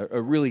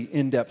 a really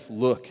in-depth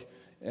look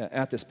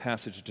at this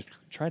passage to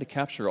try to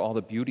capture all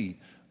the beauty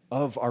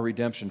of our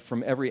redemption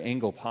from every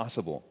angle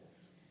possible.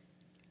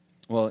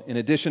 Well, in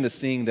addition to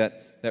seeing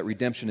that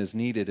redemption is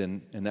needed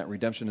and that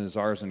redemption is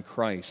ours in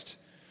Christ,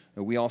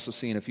 we also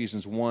see in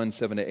Ephesians 1,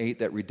 7-8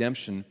 that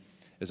redemption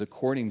is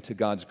according to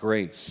God's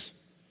grace.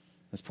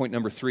 That's point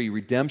number 3.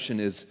 Redemption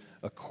is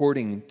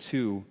according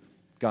to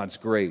God's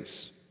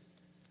grace.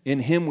 In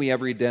him we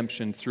have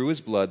redemption through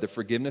his blood, the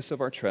forgiveness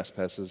of our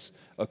trespasses,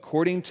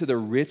 according to the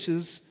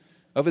riches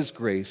of his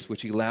grace,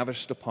 which he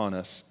lavished upon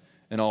us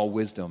in all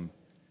wisdom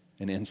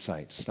and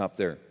insight. Stop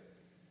there.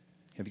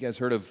 Have you guys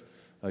heard of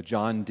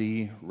John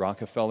D.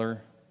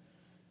 Rockefeller?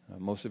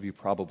 Most of you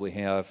probably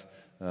have.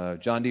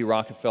 John D.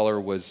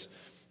 Rockefeller was,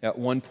 at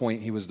one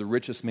point, he was the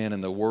richest man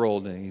in the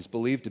world, and he's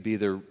believed to be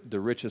the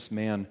richest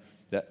man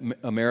that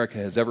America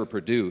has ever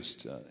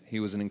produced.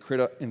 He was an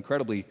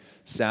incredibly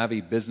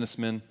savvy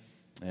businessman,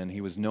 and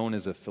he was known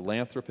as a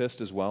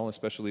philanthropist as well,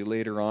 especially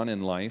later on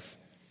in life.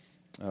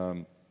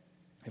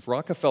 If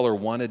Rockefeller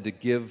wanted to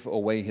give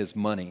away his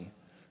money,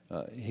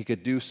 he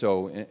could do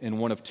so in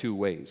one of 2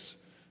 ways.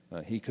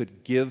 He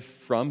could give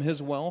from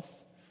his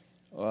wealth,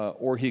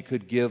 or he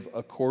could give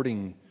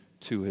according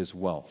to his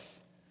wealth.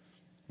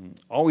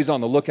 Always on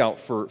the lookout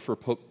for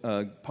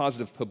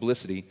positive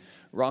publicity,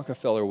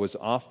 Rockefeller was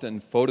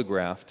often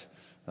photographed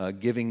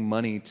giving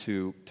money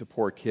to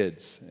poor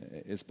kids.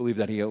 It's believed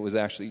that he was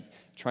actually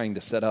trying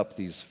to set up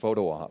these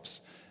photo ops,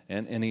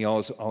 and he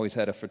always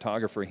had a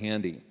photographer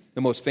handy.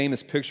 The most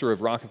famous picture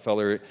of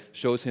Rockefeller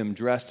shows him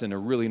dressed in a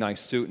really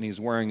nice suit, and he's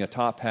wearing a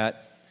top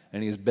hat,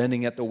 and he's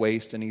bending at the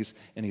waist, and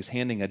he's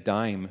handing a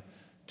dime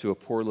to a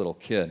poor little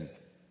kid.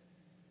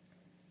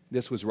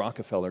 This was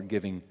Rockefeller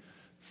giving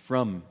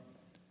from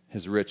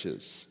his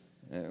riches.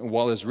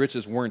 While his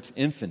riches weren't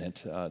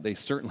infinite, they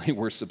certainly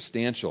were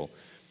substantial.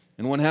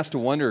 And one has to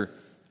wonder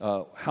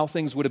how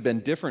things would have been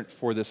different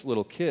for this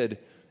little kid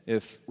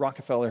if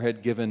Rockefeller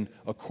had given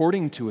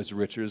according to his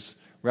riches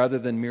rather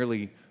than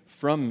merely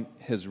from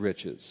his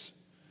riches.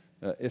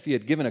 If he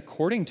had given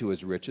according to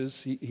his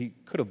riches, he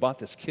could have bought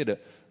this kid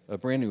a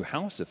brand new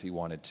house if he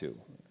wanted to.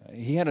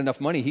 He had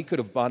enough money, he could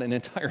have bought an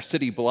entire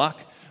city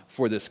block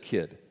for this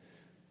kid.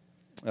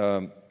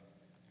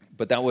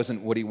 But that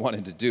wasn't what he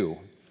wanted to do.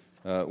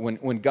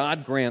 When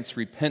God grants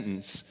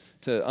repentance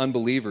to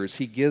unbelievers,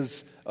 he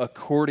gives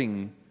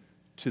according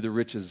to the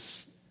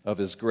riches of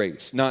his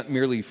grace, not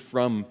merely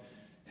from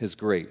his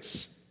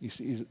grace. You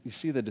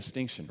see the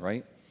distinction,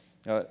 right?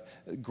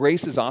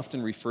 Grace is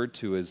often referred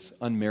to as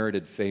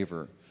unmerited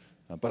favor,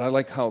 but I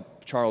like how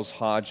Charles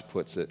Hodge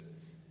puts it.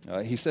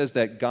 He says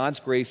that God's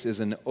grace is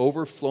an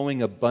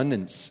overflowing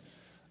abundance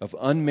of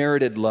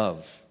unmerited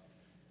love,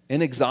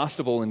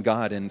 inexhaustible in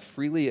God and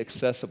freely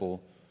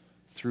accessible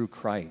through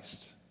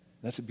Christ.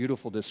 That's a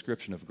beautiful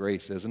description of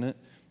grace, isn't it?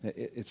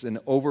 It's an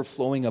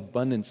overflowing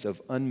abundance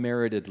of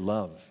unmerited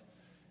love,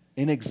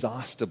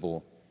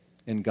 inexhaustible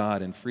in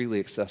God and freely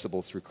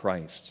accessible through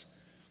Christ.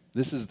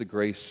 This is the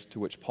grace to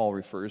which Paul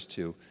refers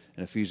to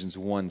in Ephesians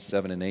 1,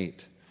 7, and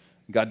 8.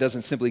 God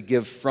doesn't simply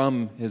give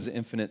from his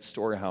infinite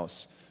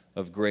storehouse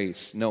of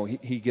grace. No,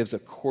 he gives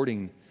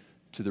according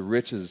to the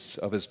riches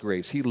of his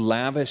grace. He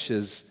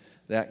lavishes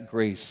that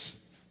grace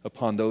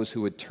upon those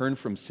who would turn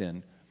from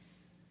sin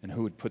and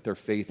who would put their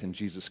faith in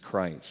Jesus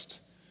Christ.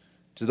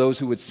 To those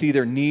who would see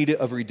their need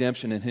of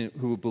redemption and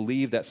who would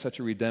believe that such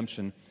a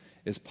redemption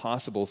is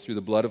possible through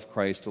the blood of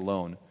Christ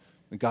alone.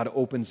 God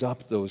opens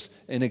up those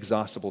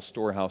inexhaustible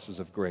storehouses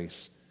of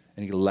grace,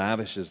 and he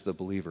lavishes the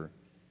believer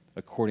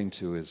according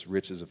to his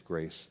riches of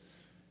grace,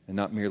 and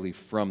not merely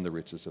from the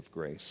riches of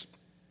grace.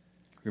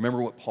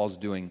 Remember what Paul's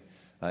doing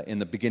in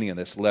the beginning of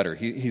this letter.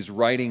 He's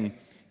writing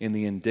in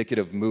the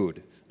indicative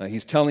mood.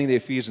 He's telling the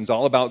Ephesians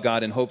all about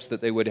God in hopes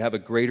that they would have a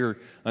greater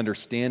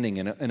understanding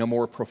and a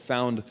more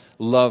profound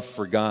love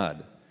for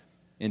God.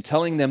 In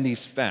telling them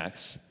these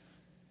facts,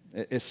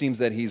 it seems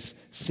that he's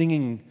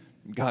singing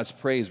God's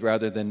praise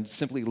rather than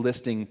simply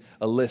listing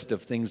a list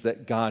of things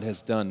that God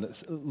has done,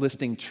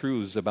 listing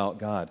truths about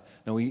God.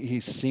 No,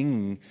 he's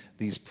singing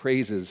these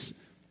praises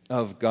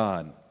of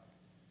God.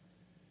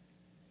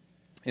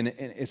 And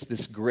it's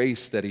this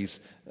grace that he's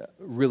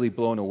really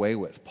blown away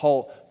with.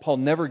 Paul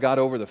never got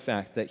over the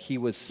fact that he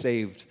was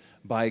saved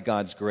by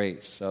God's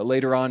grace.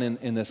 Later on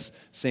in this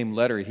same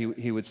letter,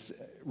 he would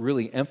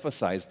really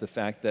emphasize the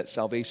fact that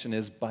salvation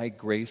is by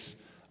grace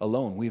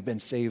alone. We've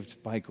been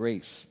saved by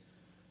grace.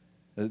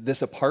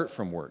 This apart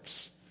from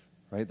works,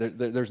 right?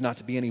 There's not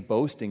to be any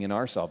boasting in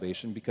our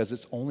salvation because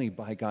it's only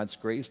by God's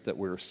grace that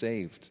we're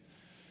saved.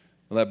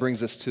 Well, that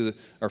brings us to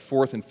our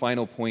fourth and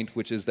final point,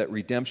 which is that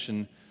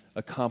redemption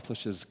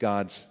accomplishes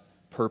God's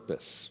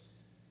purpose.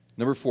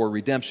 Number 4,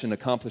 redemption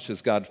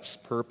accomplishes God's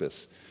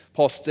purpose.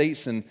 Paul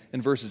states in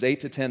verses 8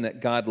 to 10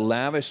 that God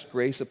lavished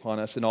grace upon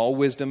us in all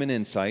wisdom and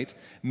insight,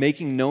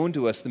 making known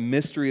to us the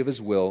mystery of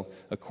his will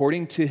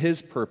according to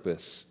his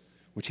purpose,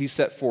 which he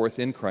set forth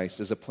in Christ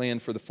as a plan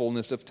for the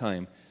fullness of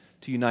time,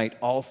 to unite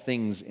all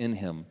things in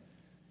him,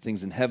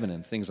 things in heaven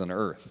and things on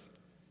earth.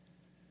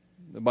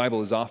 The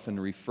Bible is often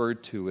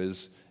referred to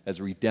as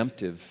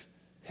redemptive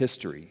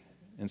history,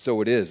 and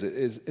so it is.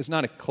 It's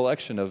not a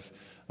collection of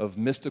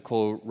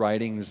mystical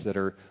writings that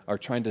are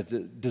trying to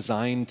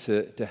design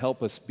to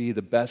help us be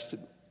the best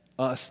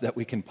us that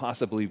we can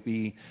possibly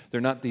be.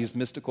 They're not these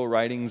mystical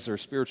writings or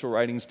spiritual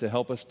writings to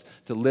help us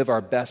to live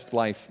our best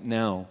life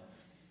now.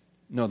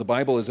 No, the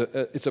Bible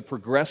it's a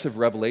progressive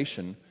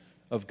revelation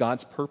of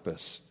God's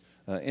purpose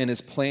and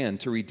his plan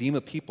to redeem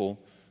a people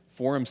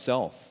for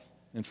himself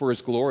and for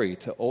his glory,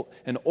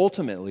 and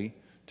ultimately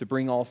to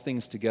bring all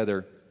things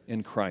together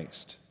in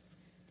Christ.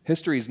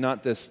 History is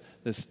not this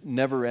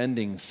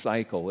never-ending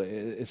cycle.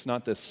 It's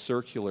not this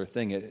circular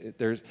thing.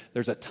 There's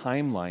a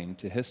timeline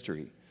to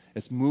history.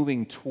 It's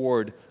moving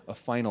toward a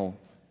final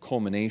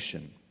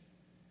culmination.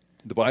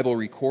 The Bible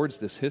records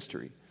this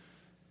history.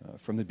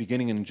 From the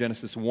beginning in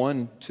Genesis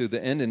 1 to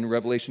the end in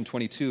Revelation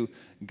 22,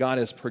 God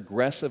has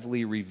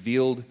progressively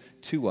revealed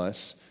to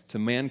us, to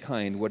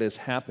mankind, what has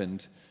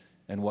happened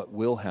and what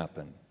will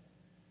happen.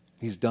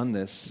 He's done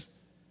this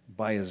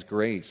by his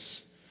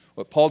grace.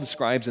 What Paul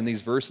describes in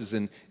these verses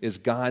is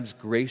God's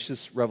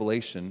gracious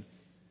revelation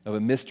of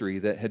a mystery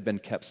that had been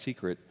kept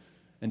secret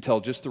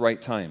until just the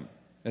right time,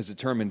 as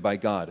determined by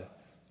God,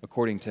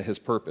 according to his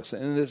purpose.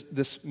 And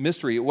this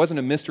mystery, it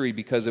wasn't a mystery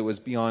because it was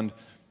beyond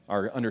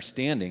our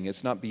understanding.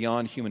 It's not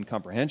beyond human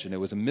comprehension. It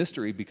was a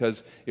mystery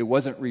because it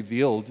wasn't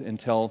revealed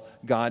until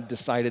God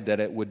decided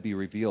that it would be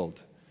revealed.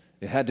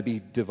 It had to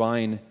be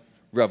divine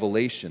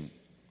revelation.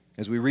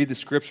 As we read the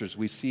scriptures,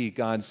 we see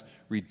God's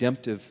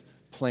redemptive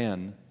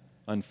plan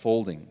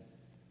unfolding.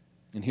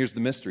 And here's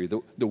the mystery.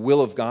 The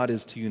will of God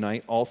is to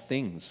unite all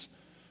things,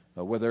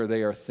 whether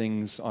they are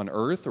things on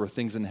earth or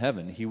things in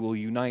heaven. He will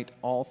unite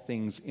all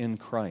things in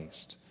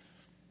Christ.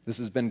 This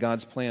has been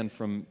God's plan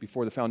from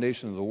before the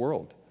foundation of the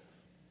world.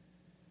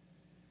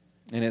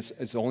 And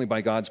it's only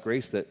by God's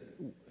grace that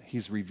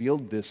He's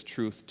revealed this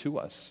truth to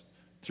us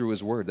through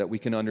His Word, that we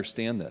can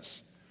understand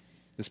this.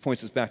 This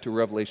points us back to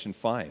Revelation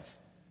 5.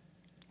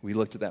 We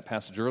looked at that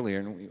passage earlier,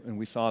 and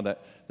we saw that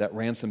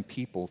ransomed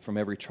people from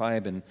every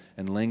tribe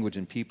and language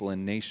and people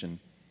and nation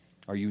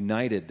are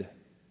united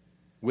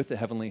with the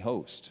heavenly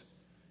host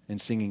in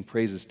singing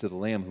praises to the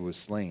Lamb who was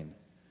slain.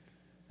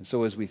 And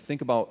so as we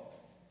think about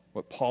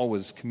what Paul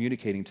was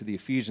communicating to the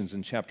Ephesians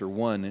in chapter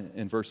 1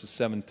 in verses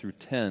 7 through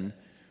 10,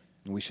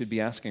 we should be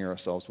asking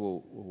ourselves,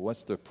 well,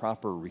 what's the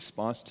proper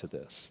response to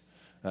this?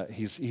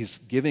 He's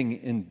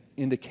giving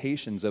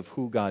indications of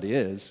who God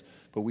is,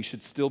 but we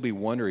should still be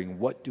wondering,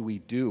 what do we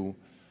do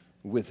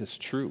with this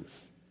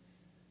truth?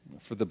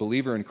 For the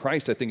believer in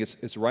Christ, I think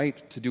it's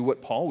right to do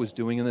what Paul was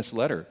doing in this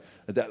letter,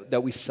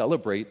 that we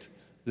celebrate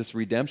this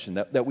redemption,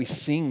 that we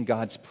sing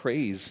God's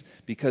praise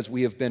because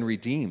we have been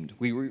redeemed.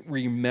 We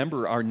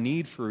remember our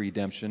need for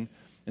redemption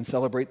and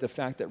celebrate the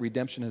fact that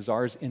redemption is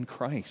ours in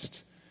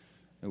Christ.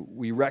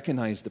 We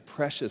recognize the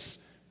precious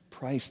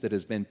price that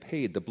has been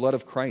paid, the blood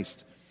of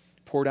Christ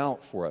poured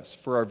out for us,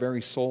 for our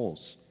very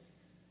souls.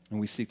 And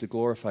we seek to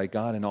glorify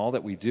God in all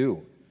that we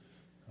do.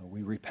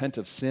 We repent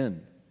of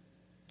sin,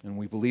 and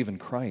we believe in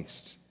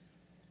Christ.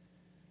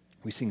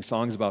 We sing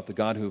songs about the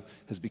God who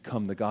has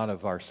become the God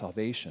of our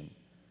salvation.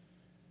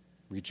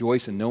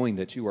 Rejoice in knowing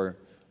that you are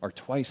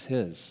twice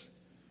His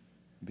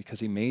because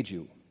He made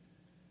you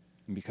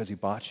and because He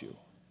bought you.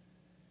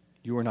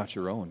 You are not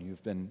your own.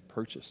 You've been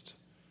purchased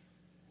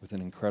with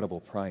an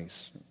incredible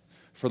price.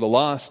 For the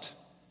lost,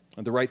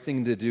 the right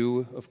thing to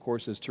do, of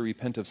course, is to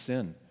repent of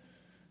sin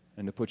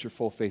and to put your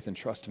full faith and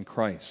trust in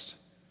Christ.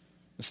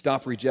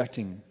 Stop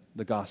rejecting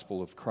the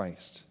gospel of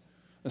Christ.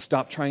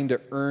 Stop trying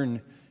to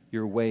earn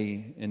your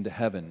way into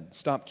heaven.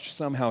 Stop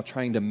somehow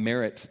trying to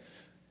merit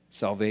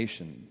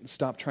salvation.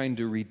 Stop trying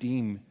to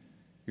redeem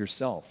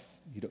yourself.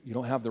 You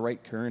don't have the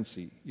right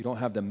currency. You don't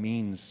have the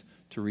means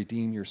to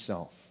redeem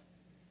yourself.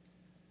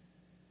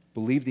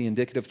 Believe the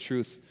indicative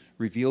truth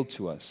revealed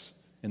to us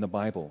in the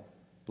Bible.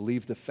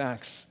 Believe the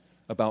facts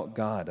about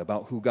God,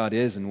 about who God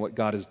is and what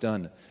God has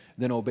done.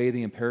 Then obey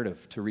the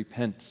imperative to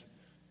repent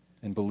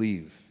and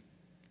believe.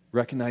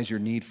 Recognize your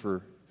need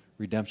for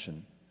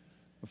redemption.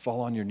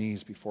 Fall on your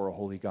knees before a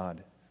holy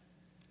God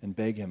and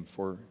beg Him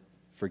for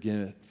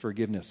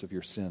forgiveness of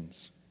your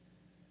sins.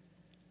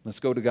 Let's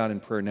go to God in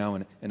prayer now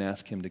and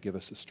ask Him to give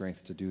us the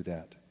strength to do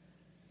that.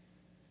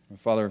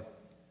 Father, I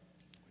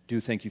do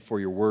thank You for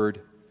Your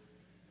word.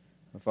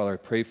 Father, I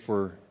pray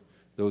for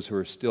those who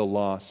are still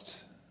lost,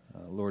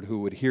 Lord, who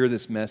would hear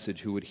this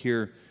message, who would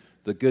hear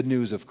the good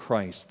news of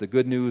Christ, the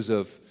good news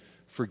of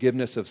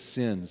forgiveness of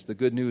sins, the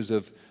good news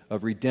of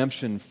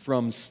redemption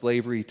from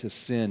slavery to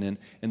sin,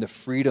 and the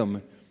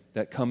freedom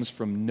that comes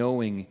from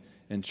knowing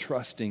and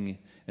trusting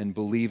and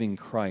believing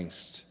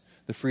Christ,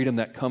 the freedom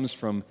that comes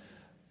from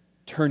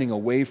turning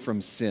away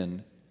from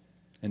sin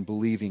and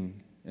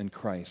believing in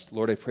Christ.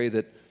 Lord, I pray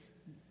that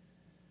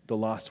the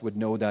lost would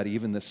know that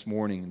even this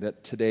morning,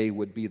 that today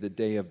would be the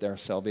day of their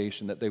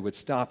salvation, that they would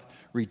stop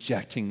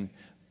rejecting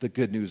the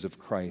good news of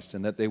Christ,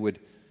 and that they would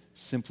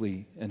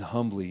simply and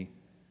humbly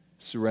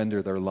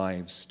surrender their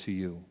lives to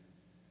You.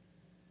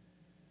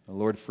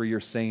 Lord, for Your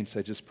saints,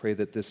 I just pray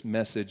that this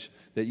message,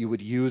 that You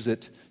would use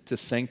it to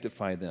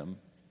sanctify them,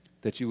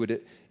 that You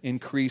would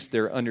increase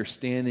their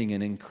understanding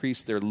and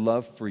increase their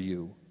love for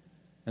You.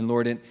 And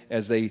Lord,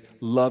 as they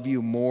love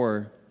You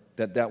more,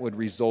 that would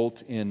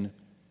result in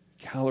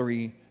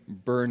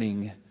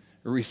calorie-burning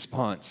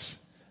response.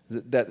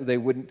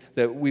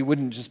 That we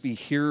wouldn't just be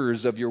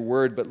hearers of Your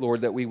word, but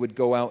Lord, that we would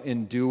go out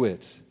and do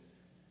it.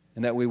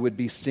 And that we would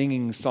be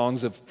singing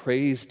songs of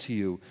praise to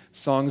You,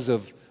 songs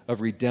of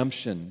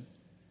redemption,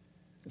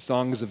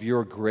 songs of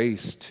Your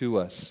grace to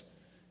us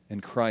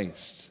in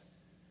Christ.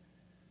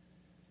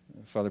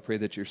 Father, pray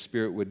that Your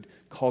Spirit would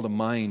call to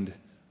mind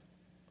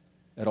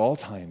at all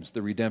times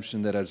the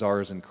redemption that is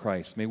ours in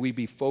Christ. May we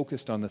be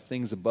focused on the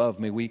things above.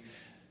 May we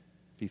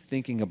be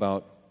thinking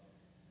about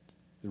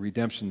the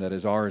redemption that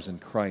is ours in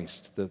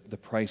Christ, the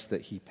price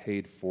that He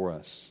paid for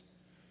us.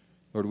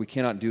 Lord, we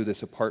cannot do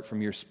this apart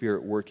from Your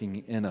Spirit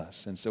working in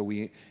us. And so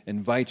we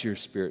invite Your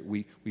Spirit.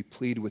 We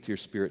plead with Your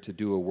Spirit to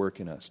do a work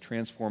in us.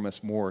 Transform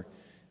us more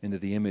into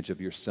the image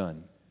of Your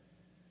Son.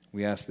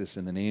 We ask this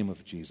in the name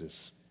of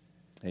Jesus.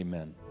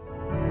 Amen.